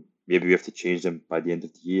 maybe we have to change them by the end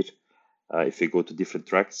of the year if we go to different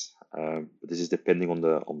tracks. But this is depending on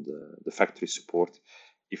the factory support,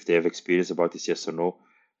 if they have experience about this, yes or no.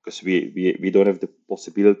 Because we don't have the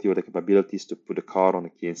possibility or the capabilities to put a car on a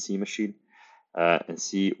KNC machine and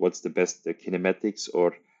see what's the best kinematics,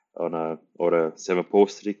 or on a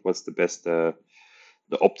 7-post rig, what's the best the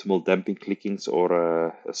optimal damping clickings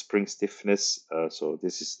or a spring stiffness. So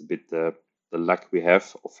this is a bit the lack we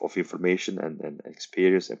have of information and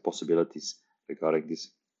experience and possibilities regarding this.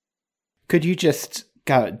 Could you just,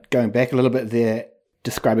 going back a little bit there,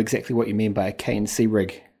 describe exactly what you mean by a KNC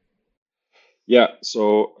rig? Yeah,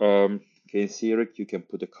 so KNC rig, you can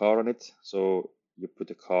put a car on it. So you put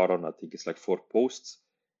the car on, I think it's like 4 posts.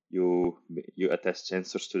 You attach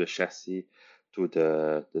sensors to the chassis, to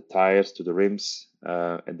the tires, to the rims,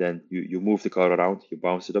 and then you move the car around. You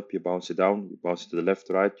bounce it up, you bounce it down, you bounce it to the left,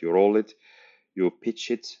 right, you roll it, you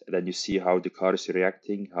pitch it, and then you see how the car is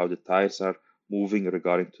reacting, how the tires are moving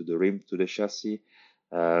regarding to the rim, to the chassis.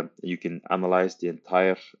 You can analyze the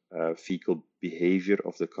entire vehicle behavior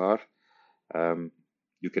of the car.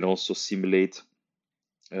 You can also simulate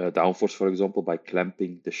downforce, for example, by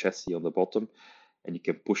clamping the chassis on the bottom, and you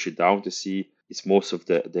can push it down to see is most of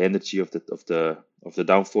the energy of the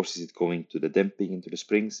downforce, is it going to the damping, into the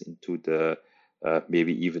springs, into the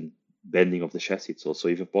maybe even bending of the chassis. It's also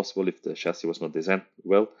even possible if the chassis was not designed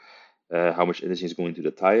well, how much energy is going to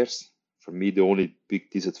the tires. For me, the only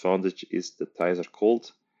big disadvantage is the tires are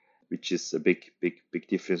cold, which is a big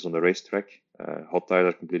difference on the racetrack. Hot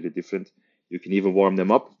tires are completely different. You can even warm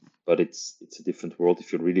them up, but it's a different world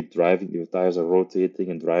if you're really driving. Your tires are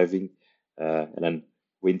rotating and driving, and then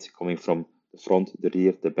wind coming from the front, the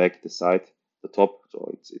rear, the back, the side, the top.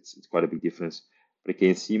 So it's quite a big difference. But a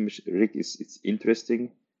KNC rig it's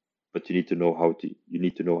interesting, but you need to know how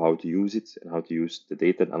to use it and how to use the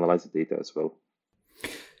data and analyze the data as well.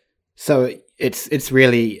 So it's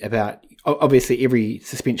really about, obviously every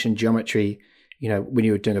suspension geometry, when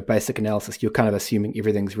you're doing a basic analysis, you're kind of assuming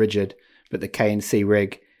everything's rigid, but the KNC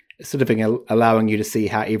rig is sort of allowing you to see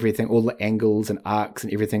how everything, all the angles and arcs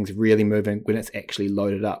and everything's really moving when it's actually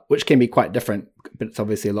loaded up, which can be quite different, but it's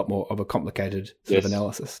obviously a lot more of a complicated sort of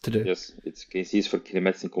analysis to do. Yes, it's KNC is for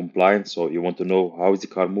kinematics and compliance. So you want to know how is the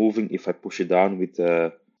car moving if I push it down with,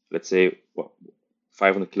 let's say,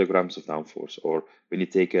 500 kilograms of downforce, or when you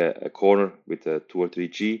take a corner with a 2 or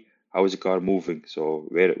 3G, how is the car moving? So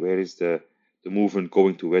where is the movement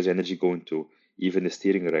going to? Where's the energy going to? Even the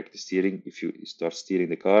steering rack, if you start steering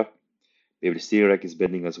the car, maybe the steering rack is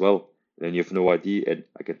bending as well, then you have no idea. And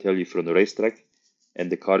I can tell you, if you're on the racetrack and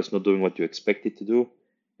the car is not doing what you expect it to do,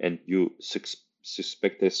 and you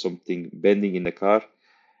suspect there's something bending in the car,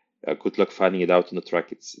 good luck finding it out on the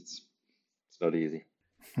track. It's not easy.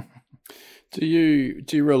 Do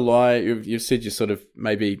you rely? You've said you sort of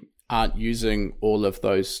maybe aren't using all of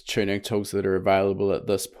those tuning tools that are available at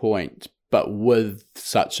this point, but with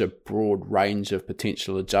such a broad range of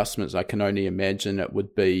potential adjustments, I can only imagine it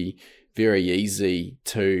would be very easy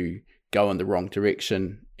to go in the wrong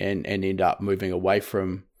direction and end up moving away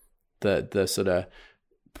from the sort of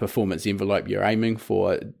performance envelope you're aiming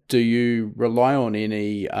for. Do you rely on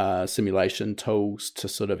any simulation tools to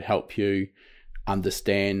sort of help you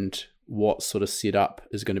understand what sort of setup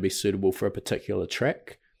is going to be suitable for a particular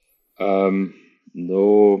track?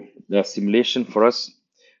 No, the simulation for us,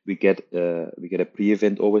 we get a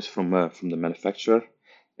pre-event always from the manufacturer,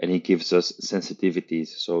 and he gives us sensitivities.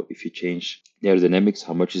 So if you change the aerodynamics,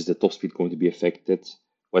 how much is the top speed going to be affected?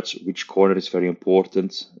 Which corner is very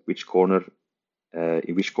important? In which corner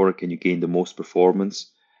can you gain the most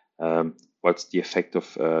performance? What's the effect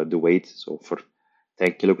of the weight? So for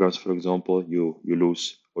 10 kilograms, for example, you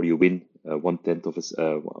lose or you win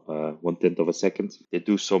 1/10 of a second. They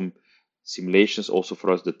do some simulations also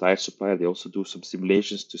for us, the tire supplier. They also do some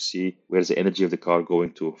simulations to see where's the energy of the car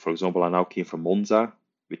going to. For example, I now came from Monza,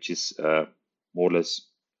 which is more or less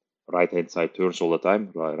right-hand side turns all the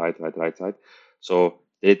time, right side. So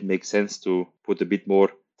it makes sense to put a bit more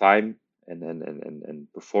time and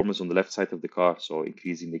performance on the left side of the car. So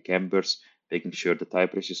increasing the cambers, making sure the tire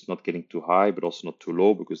pressure is not getting too high, but also not too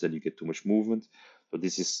low, because then you get too much movement. So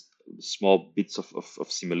this is small bits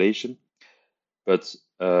of simulation. But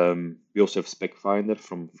we also have Spec Finder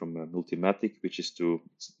from Multimatic, which is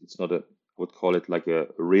it's not I would call it like a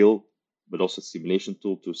real, but also simulation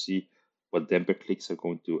tool to see what damper clicks are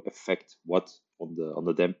going to affect what on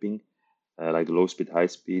the damping, like low speed, high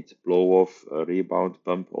speed, blow off, rebound,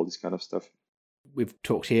 bump, all this kind of stuff. We've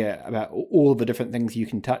talked here about all the different things you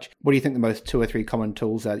can touch. What do you think the most 2 or 3 common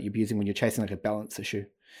tools are that you're using when you're chasing like a balance issue?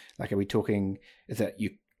 Like, are we talking, is that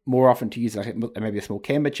you more often to use like maybe a small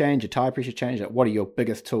camber change, a tire pressure change? Like, what are your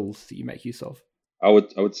biggest tools that you make use of? I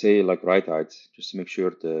would say like ride height, just to make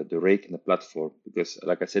sure the rake and the platform, because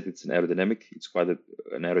like I said, it's an aerodynamic. It's quite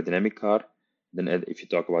an aerodynamic car. Then if you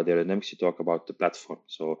talk about aerodynamics, you talk about the platform.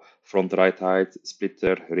 So front ride height,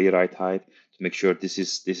 splitter, rear ride height, to make sure this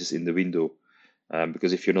is in the window.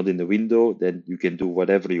 Because if you're not in the window, then you can do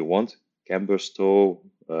whatever you want, camber, stow,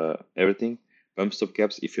 everything, bump stop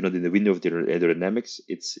caps. If you're not in the window of the aerodynamics,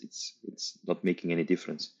 it's not making any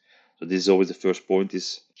difference. So this is always the first point: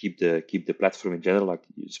 is keep the platform in general, like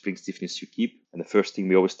spring stiffness you keep. And the first thing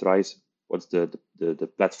we always try is what's the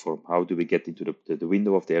platform? How do we get into the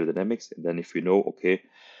window of the aerodynamics? And then if we know, okay,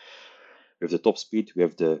 we have the top speed, we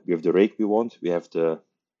have the rake we want, we have the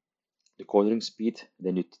cornering speed.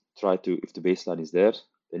 Then you try to, if the baseline is there,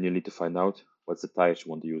 then you need to find out what's the tires you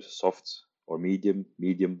want to use, soft or medium,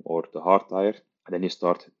 or the hard tire. And then you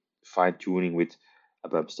start fine tuning with a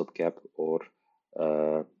bump stop cap or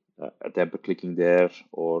a damper clicking there,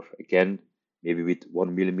 or again, maybe with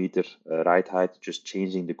 1 millimeter ride height, just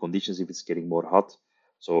changing the conditions if it's getting more hot.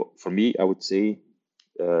 So for me, I would say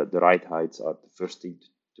the ride heights are the first thing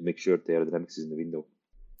to make sure the aerodynamics is in the window.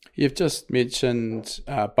 You've just mentioned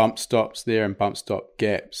bump stops there and bump stop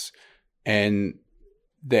gaps, and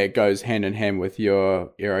that goes hand in hand with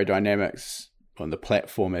your aerodynamics on the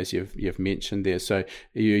platform, as you've mentioned there. So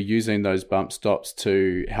you're using those bump stops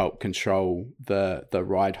to help control the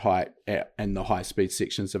ride height and the high speed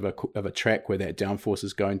sections of a track where that downforce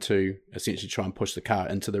is going to essentially try and push the car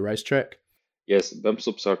into the racetrack. Yes, bump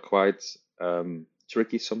stops are quite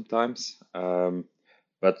tricky sometimes.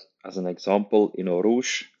 But as an example, in Eau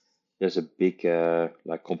Rouge, there's a big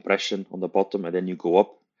like compression on the bottom, and then you go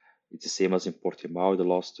up. It's the same as in Portimao, the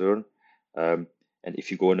last turn. And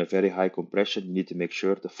if you go in a very high compression, you need to make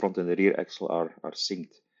sure the front and the rear axle are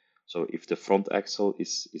synced. So if the front axle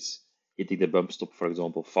is hitting the bump stop, for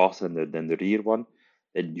example, faster than the rear one,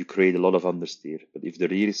 then you create a lot of understeer. But if the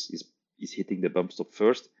rear is hitting the bump stop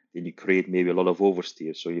first, then you create maybe a lot of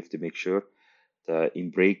oversteer. So you have to make sure that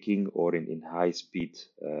in braking or in high speed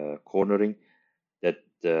cornering, that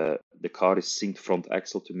the car is synced front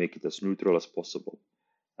axle to make it as neutral as possible.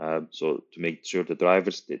 So to make sure the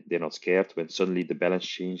drivers, they're not scared when suddenly the balance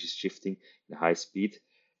change is shifting in high speed,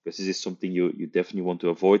 because this is something you definitely want to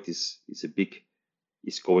avoid. Is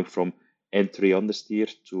going from entry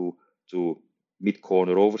understeer to mid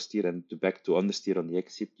corner oversteer and back to understeer on the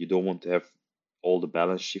exit. You don't want to have all the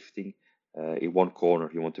balance shifting in one corner.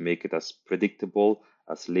 You want to make it as predictable,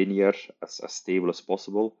 as linear, as stable as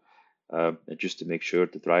possible, and just to make sure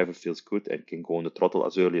the driver feels good and can go on the throttle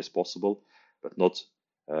as early as possible, but not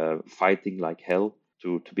fighting like hell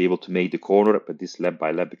to be able to make the corner, but this lap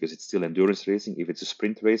by lap, because it's still endurance racing. If it's a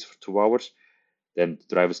sprint race for 2 hours, then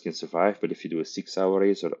the drivers can survive. But if you do a 6-hour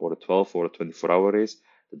race or a 12 or a 24-hour race,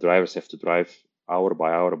 the drivers have to drive hour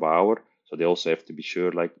by hour by hour. So they also have to be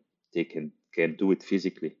sure like they can do it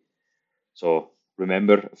physically. So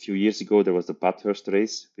remember a few years ago, there was the Bathurst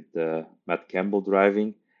race with Matt Campbell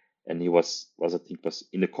driving, and he was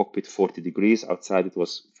in the cockpit 40 degrees. Outside it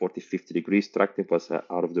was 40, 50 degrees. Track temp was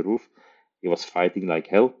out of the roof. He was fighting like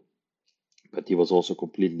hell, but he was also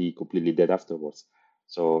completely dead afterwards.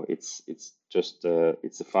 So it's just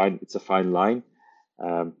it's a fine line,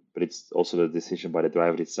 but it's also the decision by the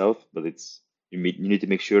driver itself. But you need to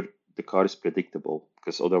make sure the car is predictable,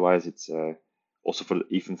 because otherwise it's also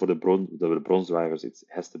for the bronze drivers, it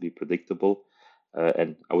has to be predictable.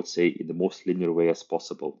 And I would say in the most linear way as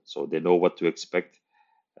possible, so they know what to expect.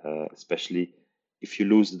 Especially if you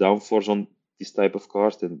lose the downforce on this type of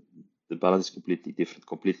cars, then the balance is completely different,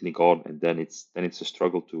 completely gone, and then it's a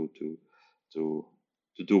struggle to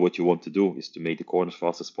to do what you want to do, is to make the corners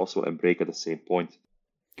fast as possible and brake at the same point.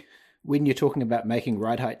 When you're talking about making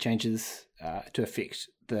ride height changes to affect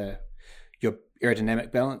your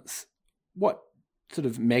aerodynamic balance, what sort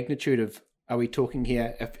of magnitude are we talking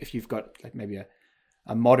here? If you've got like maybe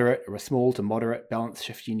a moderate or a small to moderate balance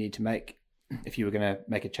shift you need to make, if you were going to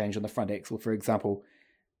make a change on the front axle, for example,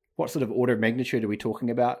 what sort of order of magnitude are we talking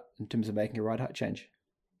about in terms of making a ride height change?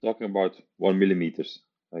 Talking about 1 millimeters,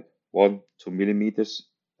 like 1-2 millimeters.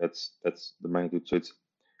 That's the magnitude. So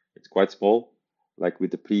it's quite small. Like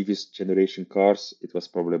with the previous generation cars, it was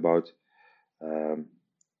probably about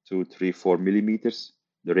 2, 3, 4 millimeters.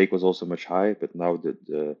 The rake was also much higher, but now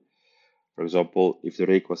for example, if the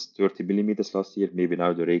rake was 30 millimeters last year, maybe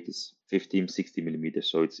now the rake is 15, 60 millimeters.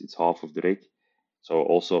 So it's half of the rake. So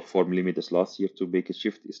also 4 millimeters last year to make a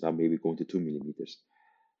shift is now maybe going to 2 millimeters.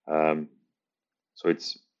 So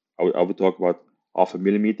I would talk about half a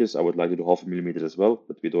millimeters. I would like to do half a millimeter as well,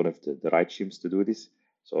 but we don't have the right shims to do this.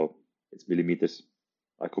 So it's millimeters.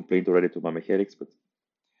 I complained already to my mechanics, but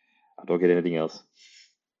I don't get anything else.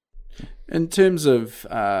 In terms of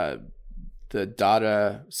the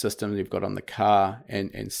data system you've got on the car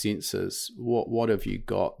and sensors, what have you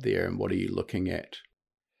got there and what are you looking at?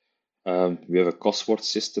 We have a Cosworth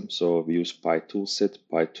system, so we use PyToolset,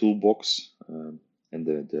 PyToolbox, and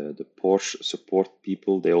the Porsche support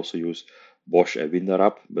people, they also use Bosch and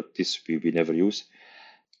WinRAP, but this we never use.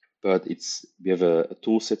 But we have a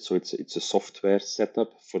tool set, so it's a software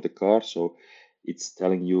setup for the car. So it's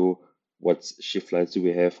telling you what shift lights do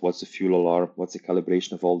we have, what's the fuel alarm, what's the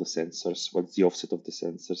calibration of all the sensors, what's the offset of the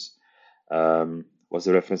sensors, what's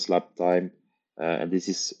the reference lap time, and this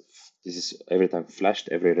is every time flashed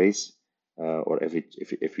every race, or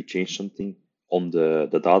if we change something on the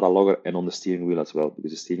data logger and on the steering wheel as well,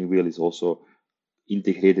 because the steering wheel is also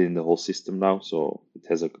integrated in the whole system now, so it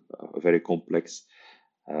has a very complex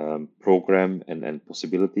program and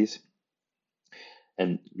possibilities.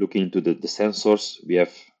 And looking into the sensors, we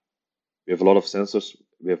have a lot of sensors.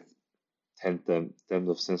 We have tens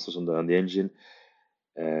of sensors on the engine,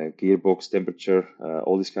 gearbox, temperature,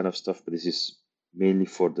 all this kind of stuff. But this is mainly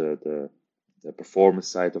for the performance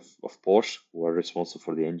side of Porsche, who are responsible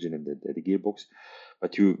for the engine and the gearbox.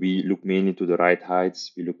 But we look mainly to the ride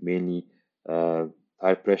heights. We look mainly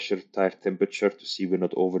tire pressure, tire temperature to see we're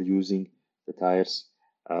not overusing the tires.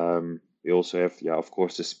 We also have, of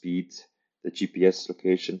course, the speed, the GPS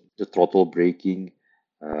location, the throttle, braking,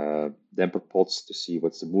 damper pods to see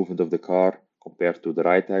what's the movement of the car compared to the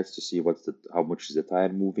ride heights to see how much is the tire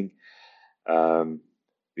moving. In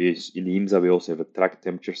the IMSA, we also have a track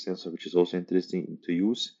temperature sensor, which is also interesting to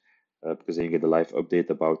use because then you get a live update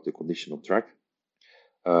about the condition on track.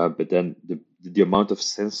 But then the amount of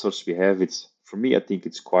sensors we have, for me, I think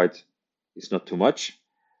it's not too much,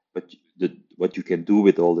 but what you can do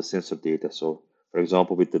with all the sensor data. So, for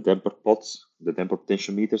example, with the damper pods, the damper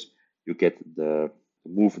potential meters, you get the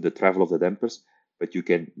travel of the dampers, but you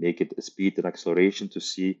can make it a speed and acceleration to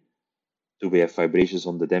see, do we have vibrations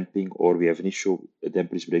on the damping, or we have an issue, the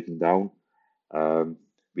damper is breaking down.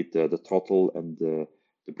 With the throttle and the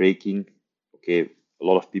braking, okay, a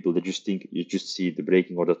lot of people, they just think you just see the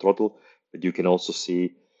braking or the throttle, but you can also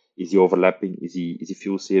see, is he overlapping? Is he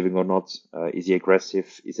fuel saving or not? Is he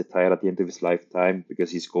aggressive? Is the tire at the end of his lifetime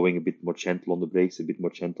because he's going a bit more gentle on the brakes, a bit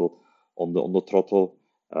more gentle on the throttle?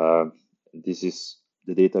 This is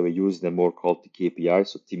the data we use. They're more called the KPI.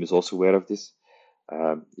 So team is also aware of this.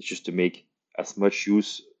 It's just to make as much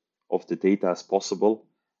use of the data as possible.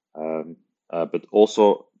 But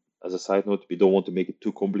also, as a side note, we don't want to make it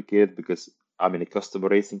too complicated because I'm in a customer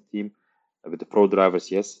racing team. With the pro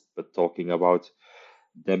drivers, yes, but talking about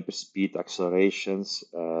damper speed, accelerations,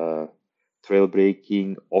 trail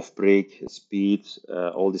braking, off brake speed,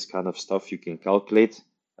 all this kind of stuff you can calculate.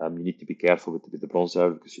 You need to be careful with the bronze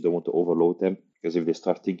driver because you don't want to overload them, because if they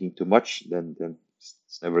start thinking too much, then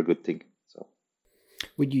it's never a good thing. So,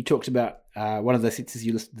 when you talked about one of the sensors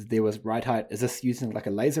you listed there was ride height, is this using like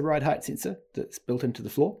a laser ride height sensor that's built into the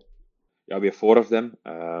floor? Yeah, we have 4 of them.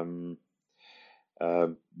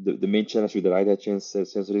 The main challenge with the ride height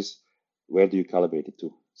sensor is, where do you calibrate it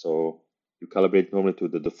to? So you calibrate normally to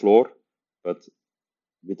the floor, but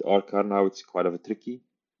with our car now it's quite of a tricky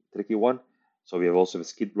one. So we have also a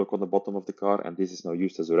skid block on the bottom of the car, and this is now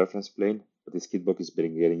used as a reference plane, but the skid block is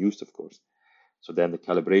getting used, of course. So then the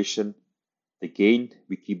calibration, the gain,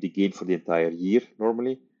 we keep the gain for the entire year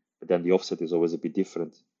normally, but then the offset is always a bit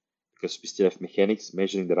different because we still have mechanics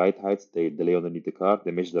measuring the ride heights. They lay underneath the car,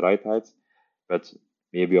 they measure the ride heights, but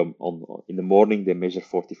maybe in the morning they measure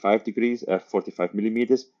 45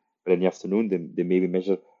 millimeters, but in the afternoon they maybe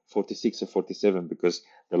measure 46 or 47 because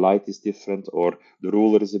the light is different, or the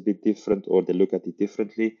ruler is a bit different, or they look at it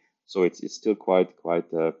differently. So it's still quite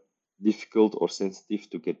difficult or sensitive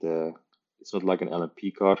to get it's not like an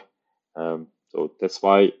LMP car. So that's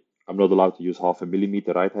why I'm not allowed to use 0.5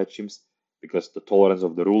 millimeter ride height shims, because the tolerance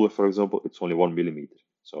of the ruler, for example, it's only 1 millimeter.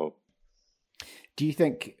 So do you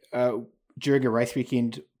think during a race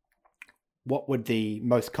weekend, what would the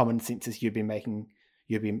most common senses you'd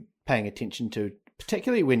be paying attention to,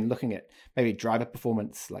 particularly when looking at maybe driver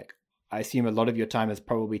performance? Like, I assume a lot of your time is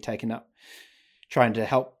probably taken up trying to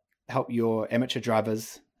help your amateur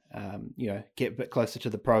drivers, get a bit closer to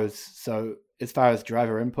the pros. So as far as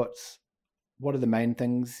driver inputs, what are the main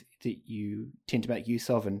things that you tend to make use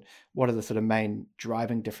of, and what are the sort of main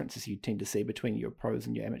driving differences you tend to see between your pros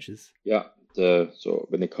and your amateurs? Yeah, so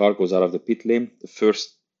when the car goes out of the pit lane, the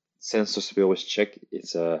first sensors we always check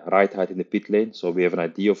is ride height in the pit lane. So we have an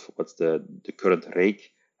idea of what's the current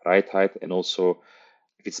rake ride height, and also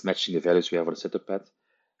if it's matching the values we have on the setup pad.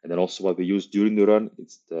 And then also what we use during the run,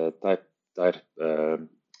 it's the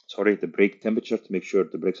the brake temperature to make sure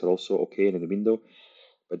the brakes are also okay and in the window.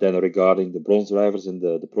 But then regarding the bronze drivers and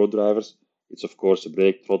the pro drivers, it's of course the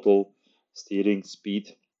brake, throttle, steering,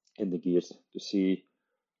 speed, and the gears to see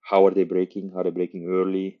how are they braking. Are they braking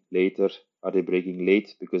early, later? Are they braking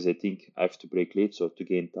late because they think I have to brake late, so to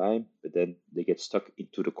gain time, but then they get stuck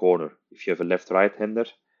into the corner. If you have a left-right hander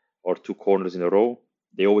or two corners in a row,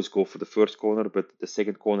 they always go for the first corner, but the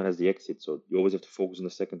second corner has the exit, so you always have to focus on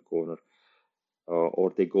the second corner.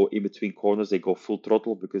 Or they go in between corners, they go full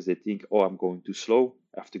throttle because they think, oh, I'm going too slow,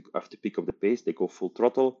 I have to pick up the pace. They go full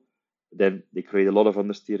throttle, then they create a lot of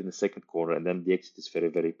understeer in the second corner, and then the exit is very,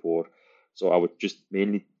 very poor. So I would just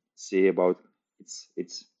mainly say about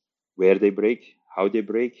it's where they brake, how they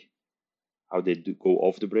do go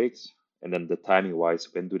off the brakes, and then the timing wise,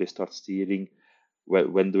 when do they start steering,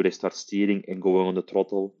 when do they start steering and going on the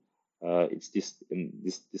throttle. It's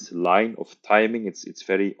this line of timing. It's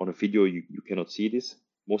very, on a video you cannot see this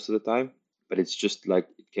most of the time, but it's just like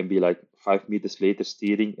it can be like 5 meters later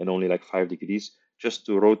steering and only like 5 degrees just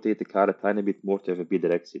to rotate the car a tiny bit more to have a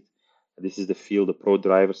better exit. And this is the feel the pro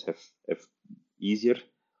drivers have easier,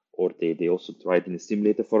 or they also try it in a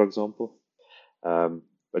simulator, for example.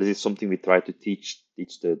 But this is something we try to teach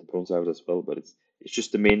the bronze drivers as well. But it's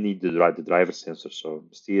just mainly the driver sensor, so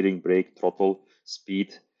steering, brake, throttle,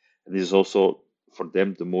 speed. And this is also for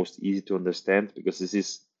them the most easy to understand, because this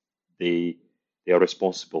is they are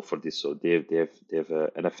responsible for this, so they have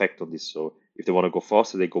an effect on this. So if they want to go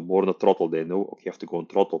faster, they go more on the throttle. They know, okay, I have to go on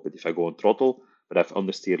throttle. But if I go on throttle, but I've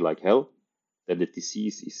understeered like hell, then the TC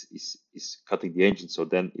is cutting the engine. So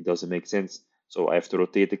then it doesn't make sense. So I have to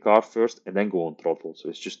rotate the car first and then go on throttle. So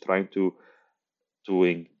it's just trying to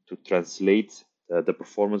translate the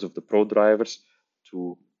performance of the pro drivers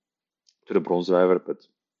to the bronze driver. But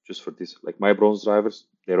just for this, like my bronze drivers,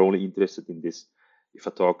 they're only interested in this. If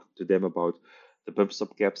I talk to them about the bump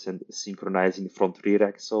stop gaps and synchronizing front rear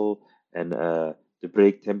axle and the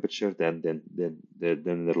brake temperature, then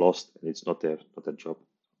they're lost, and it's not their job.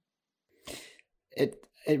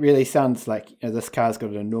 It really sounds like this car's got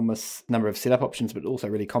an enormous number of setup options, but also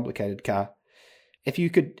a really complicated car. If you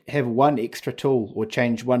could have one extra tool or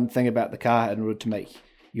change one thing about the car in order to make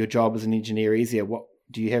your job as an engineer easier, what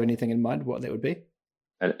do you have anything in mind what that would be?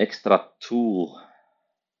 An extra tool.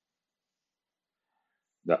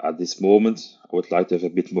 At this moment, I would like to have a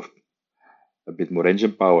bit more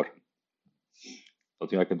engine power.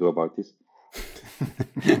 Nothing I can do about this.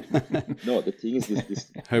 No, the thing is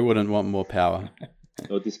this. Who wouldn't want more power?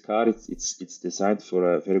 No, this car it's designed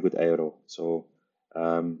for a very good aero. So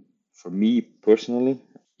for me personally,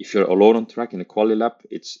 if you're alone on track in a quali lap,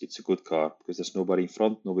 it's a good car because there's nobody in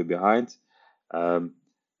front, nobody behind.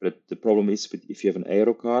 But the problem is if you have an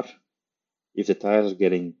aero car, if the tires are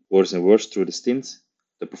getting worse and worse through the stints,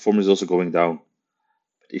 the performance is also going down.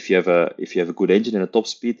 But if you have a good engine and a top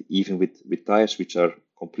speed, even with tires which are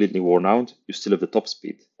completely worn out, you still have the top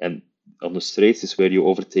speed. And on the straights is where you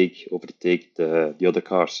overtake the other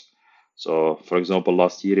cars. So, for example,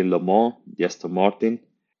 last year in Le Mans, the Aston Martin,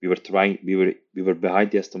 we were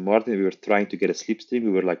behind the Aston Martin. We were trying to get a slipstream.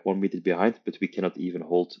 We were like 1 meter behind, but we cannot even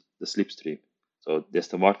hold the slipstream. So the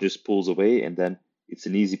Aston Martin just pulls away, and then it's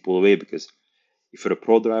an easy pull away, because if you're a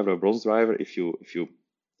pro driver or a bronze driver, if you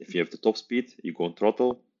have the top speed, you go on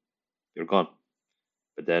throttle, you're gone.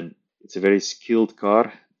 But then it's a very skilled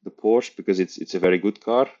car, the Porsche, because it's a very good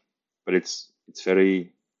car, but it's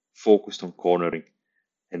very focused on cornering,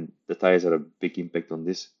 and the tires are a big impact on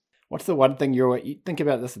this. What's the one thing you think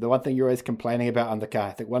about this? The one thing you're always complaining about on the car.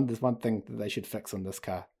 I think there's one thing that they should fix on this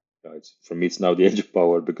car. For me, it's now the engine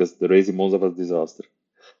power, because the Racing Monza was a disaster.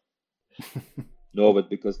 No, but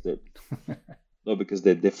because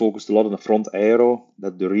they focused a lot on the front aero,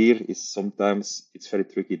 that the rear is sometimes it's very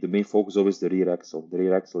tricky. The main focus always the rear axle, to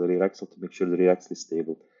make sure the rear axle is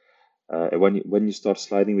stable. And when you start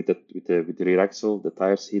sliding with the rear axle, the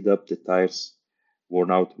tires heat up, the tires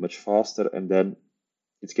worn out much faster, and then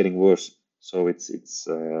it's getting worse. So it's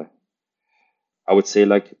I would say,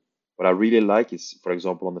 like, what I really like is, for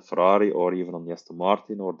example, on the Ferrari or even on the Aston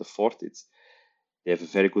Martin or the Ford, they have a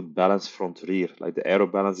very good balance front rear. Like the aero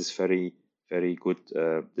balance is very, very good.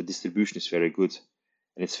 The distribution is very good,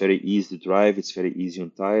 and it's very easy to drive. It's very easy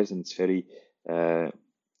on tires, and it's very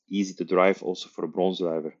easy to drive also for a bronze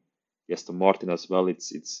driver. The Aston Martin as well. It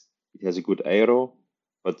has a good aero,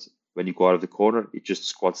 but when you go out of the corner, it just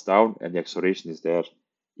squats down, and the acceleration is there.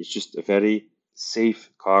 It's just a very safe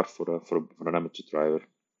car for an amateur driver,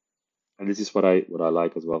 and this is what I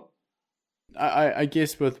like as well. I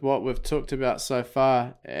guess with what we've talked about so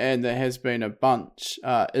far, and there has been a bunch,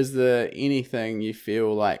 is there anything you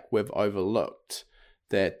feel like we've overlooked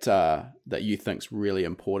that you think's really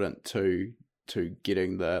important to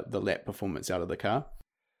getting the lap performance out of the car?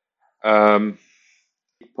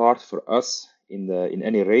 Part for us in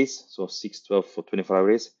any race, so 6, 12 or 24-hour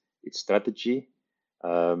race, it's strategy,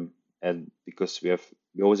 and because we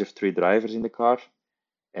always have 3 drivers in the car,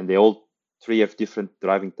 and they all 3 have different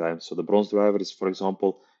driving times. So the bronze driver is, for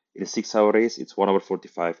example, in a 6-hour race, it's 1 hour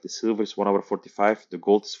 45. The silver is 1 hour 45. The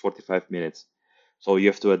gold is 45 minutes. So you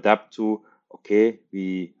have to adapt to, okay,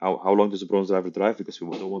 how long does the bronze driver drive? Because we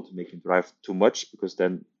don't want to make him drive too much, because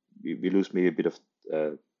then we lose maybe a bit of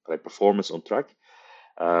performance on track.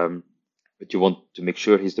 But you want to make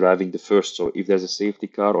sure he's driving the first. So if there's a safety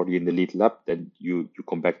car or you're in the lead lap, then you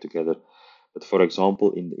come back together. But for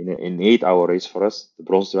example, in an 8-hour race for us, the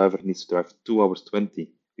bronze driver needs to drive 2 hours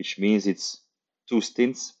 20, which means it's 2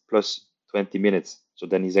 stints plus 20 minutes. So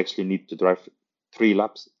then he's actually need to drive 3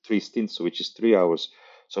 laps, 3 stints, which is 3 hours.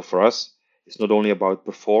 So for us, it's not only about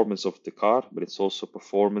performance of the car, but it's also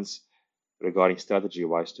performance regarding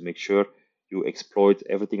strategy-wise, to make sure you exploit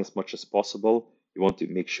everything as much as possible. You want to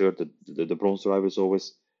make sure that the bronze driver is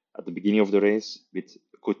always at the beginning of the race with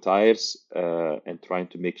good tires, and trying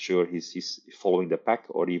to make sure he's following the pack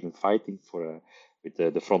or even fighting with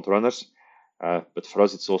the front runners. But for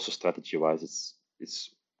us, it's also strategy-wise. It's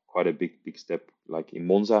quite a big step. Like in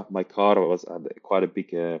Monza, my car had quite a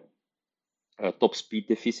big top speed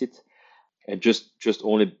deficit, and just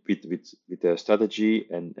only with the strategy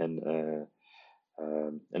and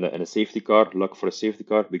a safety car. Luck for a safety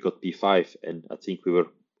car, we got P5, and I think we were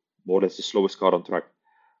more or less the slowest car on track.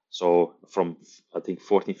 So from, I think,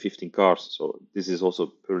 14, 15 cars. So this is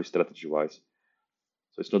also purely strategy-wise.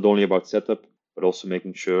 So it's not only about setup, but also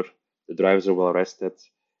making sure the drivers are well rested,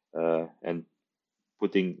 and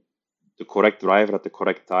putting the correct driver at the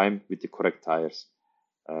correct time with the correct tires.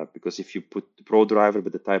 Because if you put the pro driver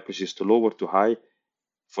but the tire pressure is too low or too high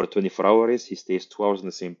for a 24-hour race, he stays 2 hours on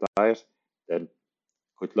the same tires, then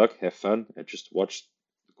good luck, have fun, and just watch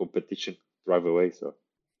the competition drive away.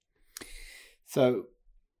 So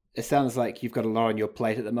it sounds like you've got a lot on your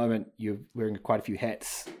plate at the moment. You're wearing quite a few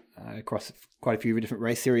hats across quite a few different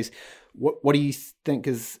race series. What do you think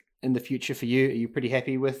is in the future for you? Are you pretty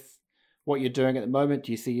happy with what you're doing at the moment?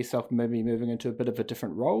 Do you see yourself maybe moving into a bit of a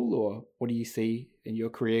different role, or what do you see in your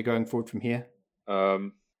career going forward from here?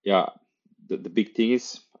 Yeah, the big thing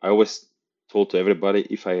is, I always told to everybody,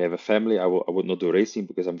 if I have a family, I would not do racing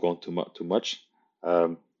because I'm going too much.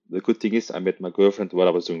 The good thing is, I met my girlfriend while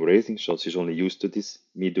I was doing racing, so she's only used to this,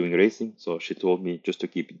 me doing racing. So she told me just to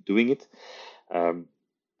keep doing it.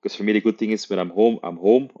 Because for me, the good thing is when I'm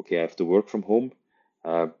home. Okay, I have to work from home,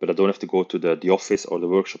 but I don't have to go to the office or the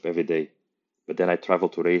workshop every day. But then I travel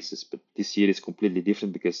to races. But this year is completely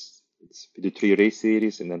different because we do 3 race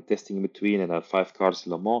series and then testing in between, and 5 cars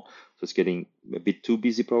in Le Mans. So it's getting a bit too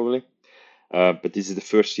busy probably. But this is the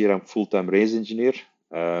first year I'm full-time race engineer.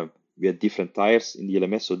 We had different tires in the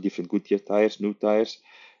LMS, so different Goodyear tires, new tires,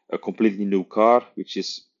 a completely new car, which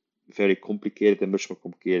is very complicated and much more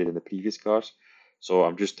complicated than the previous cars. So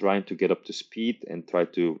I'm just trying to get up to speed and try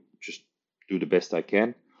to just do the best I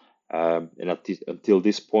can. And until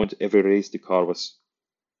this point, every race the car was,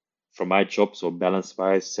 from my job, so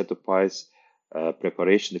balance-wise, setup-wise,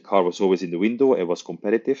 preparation, the car was always in the window and was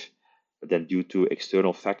competitive. But then due to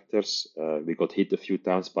external factors, we got hit a few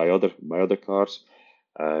times by other cars.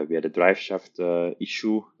 We had a drive shaft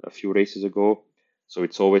issue a few races ago. So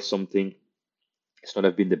it's always something. It's not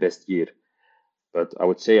have been the best year. But I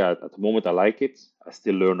would say at the moment I like it. I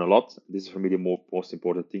still learn a lot. This is for me the most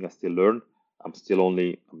important thing. I still learn. I'm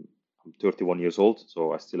 31 years old,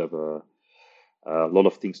 so I still have a lot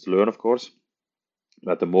of things to learn, of course.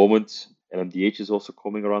 At the moment, LMDH is also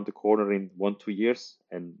coming around the corner in 1-2 years,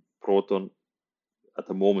 and Proton, at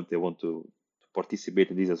the moment, they want to participate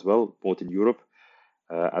in this as well, both in Europe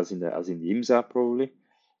as in the IMSA probably.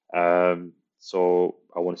 So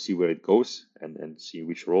I want to see where it goes and see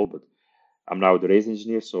which role. But I'm now the race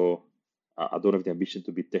engineer, so I don't have the ambition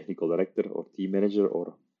to be technical director or team manager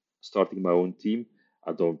or starting my own team.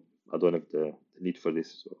 I don't have the need for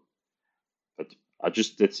this. So, but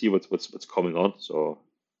let's see what's coming on. So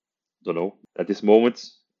don't know at this moment.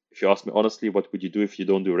 If you ask me honestly, what would you do if you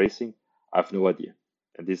don't do racing? I have no idea.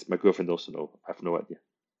 And this my girlfriend also know. I have no idea.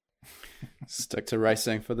 Stick to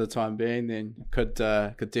racing for the time being, then could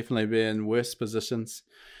definitely be in worse positions.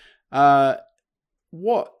 Given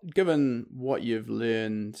what you've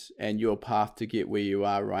learned and your path to get where you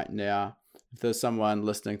are right now, if there's someone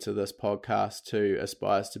listening to this podcast who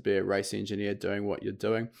aspires to be a race engineer doing what you're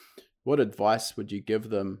doing, what advice would you give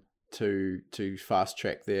them to fast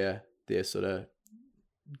track their sort of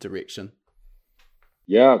direction?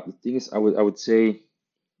 Yeah, the thing is, I would say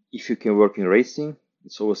if you can work in racing,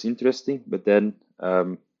 it's always interesting, but then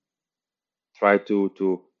try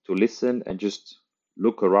to listen and just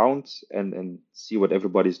look around and see what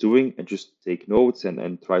everybody's doing and just take notes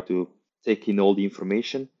and try to take in all the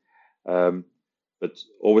information. But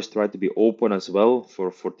always try to be open as well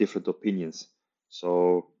for different opinions.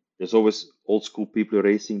 So there's always old school people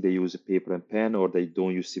racing, they use a paper and pen, or they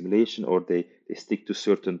don't use simulation, or they stick to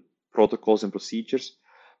certain protocols and procedures,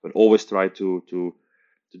 but always try to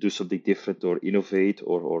do something different or innovate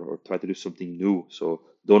or try to do something new. So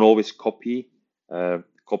don't always copy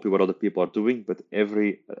what other people are doing, but I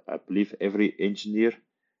believe every engineer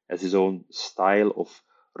has his own style of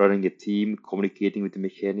running a team, communicating with the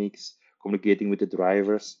mechanics, communicating with the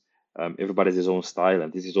drivers. Everybody has his own style,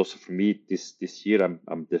 and this is also for me this year.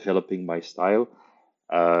 I'm developing my style,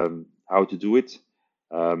 how to do it,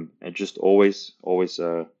 and just always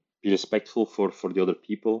be respectful for the other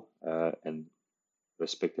people and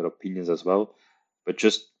respect their opinions as well. But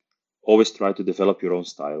just always try to develop your own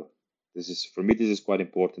style. This is quite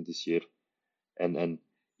important this year, and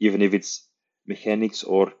even if it's mechanics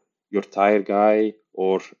or your tire guy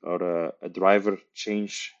or a driver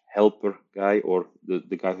change helper guy or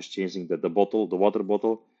the guy who's changing the water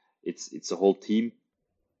bottle, it's a whole team.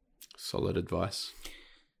 Solid advice.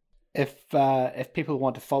 If people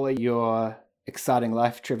want to follow your exciting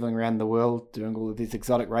life traveling around the world doing all of these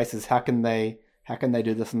exotic races, how can they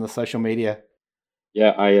do this on the social media?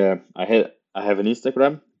 Yeah, I have an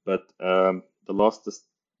Instagram, but the last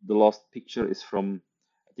picture is from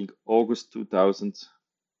I think August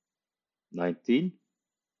 2019.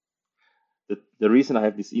 The reason I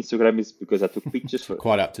have this Instagram is because I took pictures for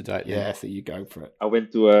quite up to date. Yeah, so you go for it. I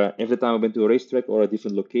went to every time I went to a racetrack or a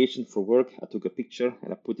different location for work, I took a picture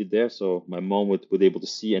and I put it there so my mom would be able to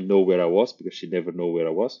see and know where I was, because she never know where I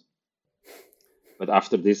was. But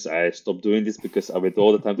after this, I stopped doing this because I went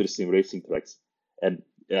all the time to the same racing tracks. And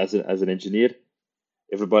as an engineer,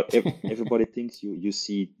 everybody thinks you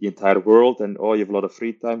see the entire world and you have a lot of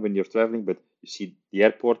free time when you're traveling, but you see the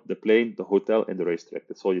airport, the plane, the hotel, and the racetrack.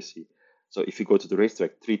 That's all you see. So if you go to the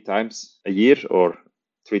racetrack 3 times a year or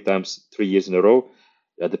 3 times 3 years in a row,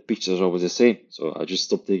 the pictures are always the same. So I just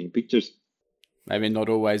stopped taking pictures. Maybe not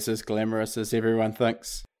always as glamorous as everyone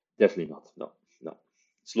thinks. Definitely not. No.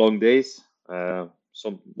 It's long days.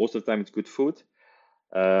 Most of the time it's good food,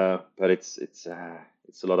 but it's a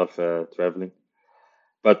lot of traveling.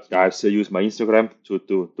 But I still use my Instagram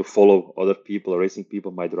to follow other people, racing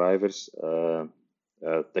people, my drivers,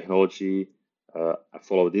 technology. I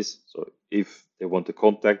follow this. So if they want to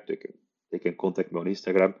contact, they can contact me on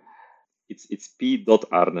Instagram. It's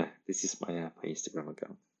p.arne. This is my Instagram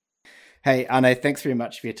account. Hey Arne, thanks very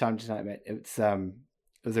much for your time tonight, mate. It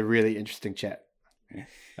was a really interesting chat. All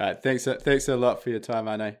right, thanks a lot for your time,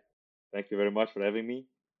 Arne. Thank you very much for having me.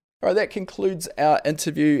 All right, that concludes our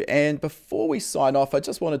interview. And before we sign off, I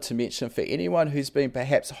just wanted to mention, for anyone who's been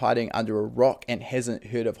perhaps hiding under a rock and hasn't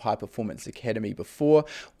heard of High Performance Academy before,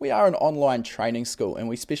 we are an online training school and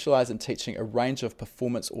we specialize in teaching a range of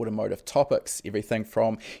performance automotive topics, everything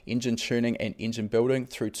from engine tuning and engine building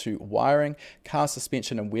through to wiring, car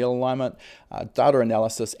suspension and wheel alignment, data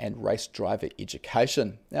analysis and race driver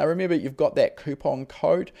education. Now remember, you've got that coupon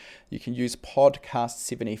code. You can use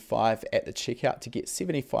podcast75 at the checkout to get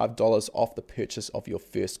 $75 off the purchase of your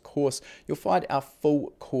first course. You'll find our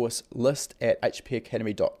full course list at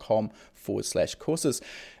hpacademy.com/courses.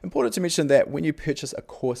 Important to mention that when you purchase a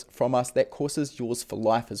course from us, that course is yours for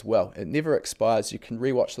life as well. It never expires. You can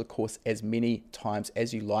rewatch the course as many times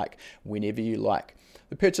as you like, whenever you like.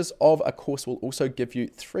 The purchase of a course will also give you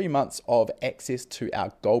 3 months of access to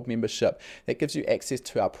our Gold membership. That gives you access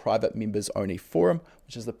to our private members-only forum,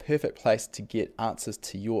 which is the perfect place to get answers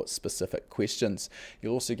to your specific questions.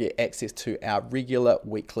 You'll also get access to our regular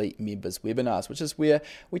weekly members webinars, which is where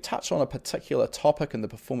we touch on a particular topic in the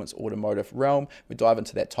performance automotive realm. We dive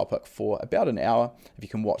into that topic for about an hour. If you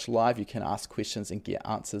can watch live, you can ask questions and get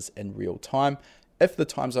answers in real time. If the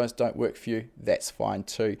time zones don't work for you, that's fine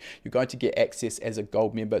too. You're going to get access as a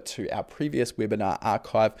Gold member to our previous webinar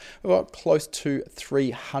archive. We've got close to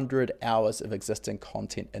 300 hours of existing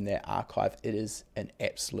content in that archive. It is an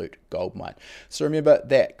absolute goldmine. So remember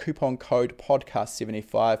that coupon code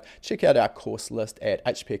podcast75. Check out our course list at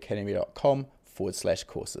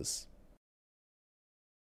hpacademy.com/courses.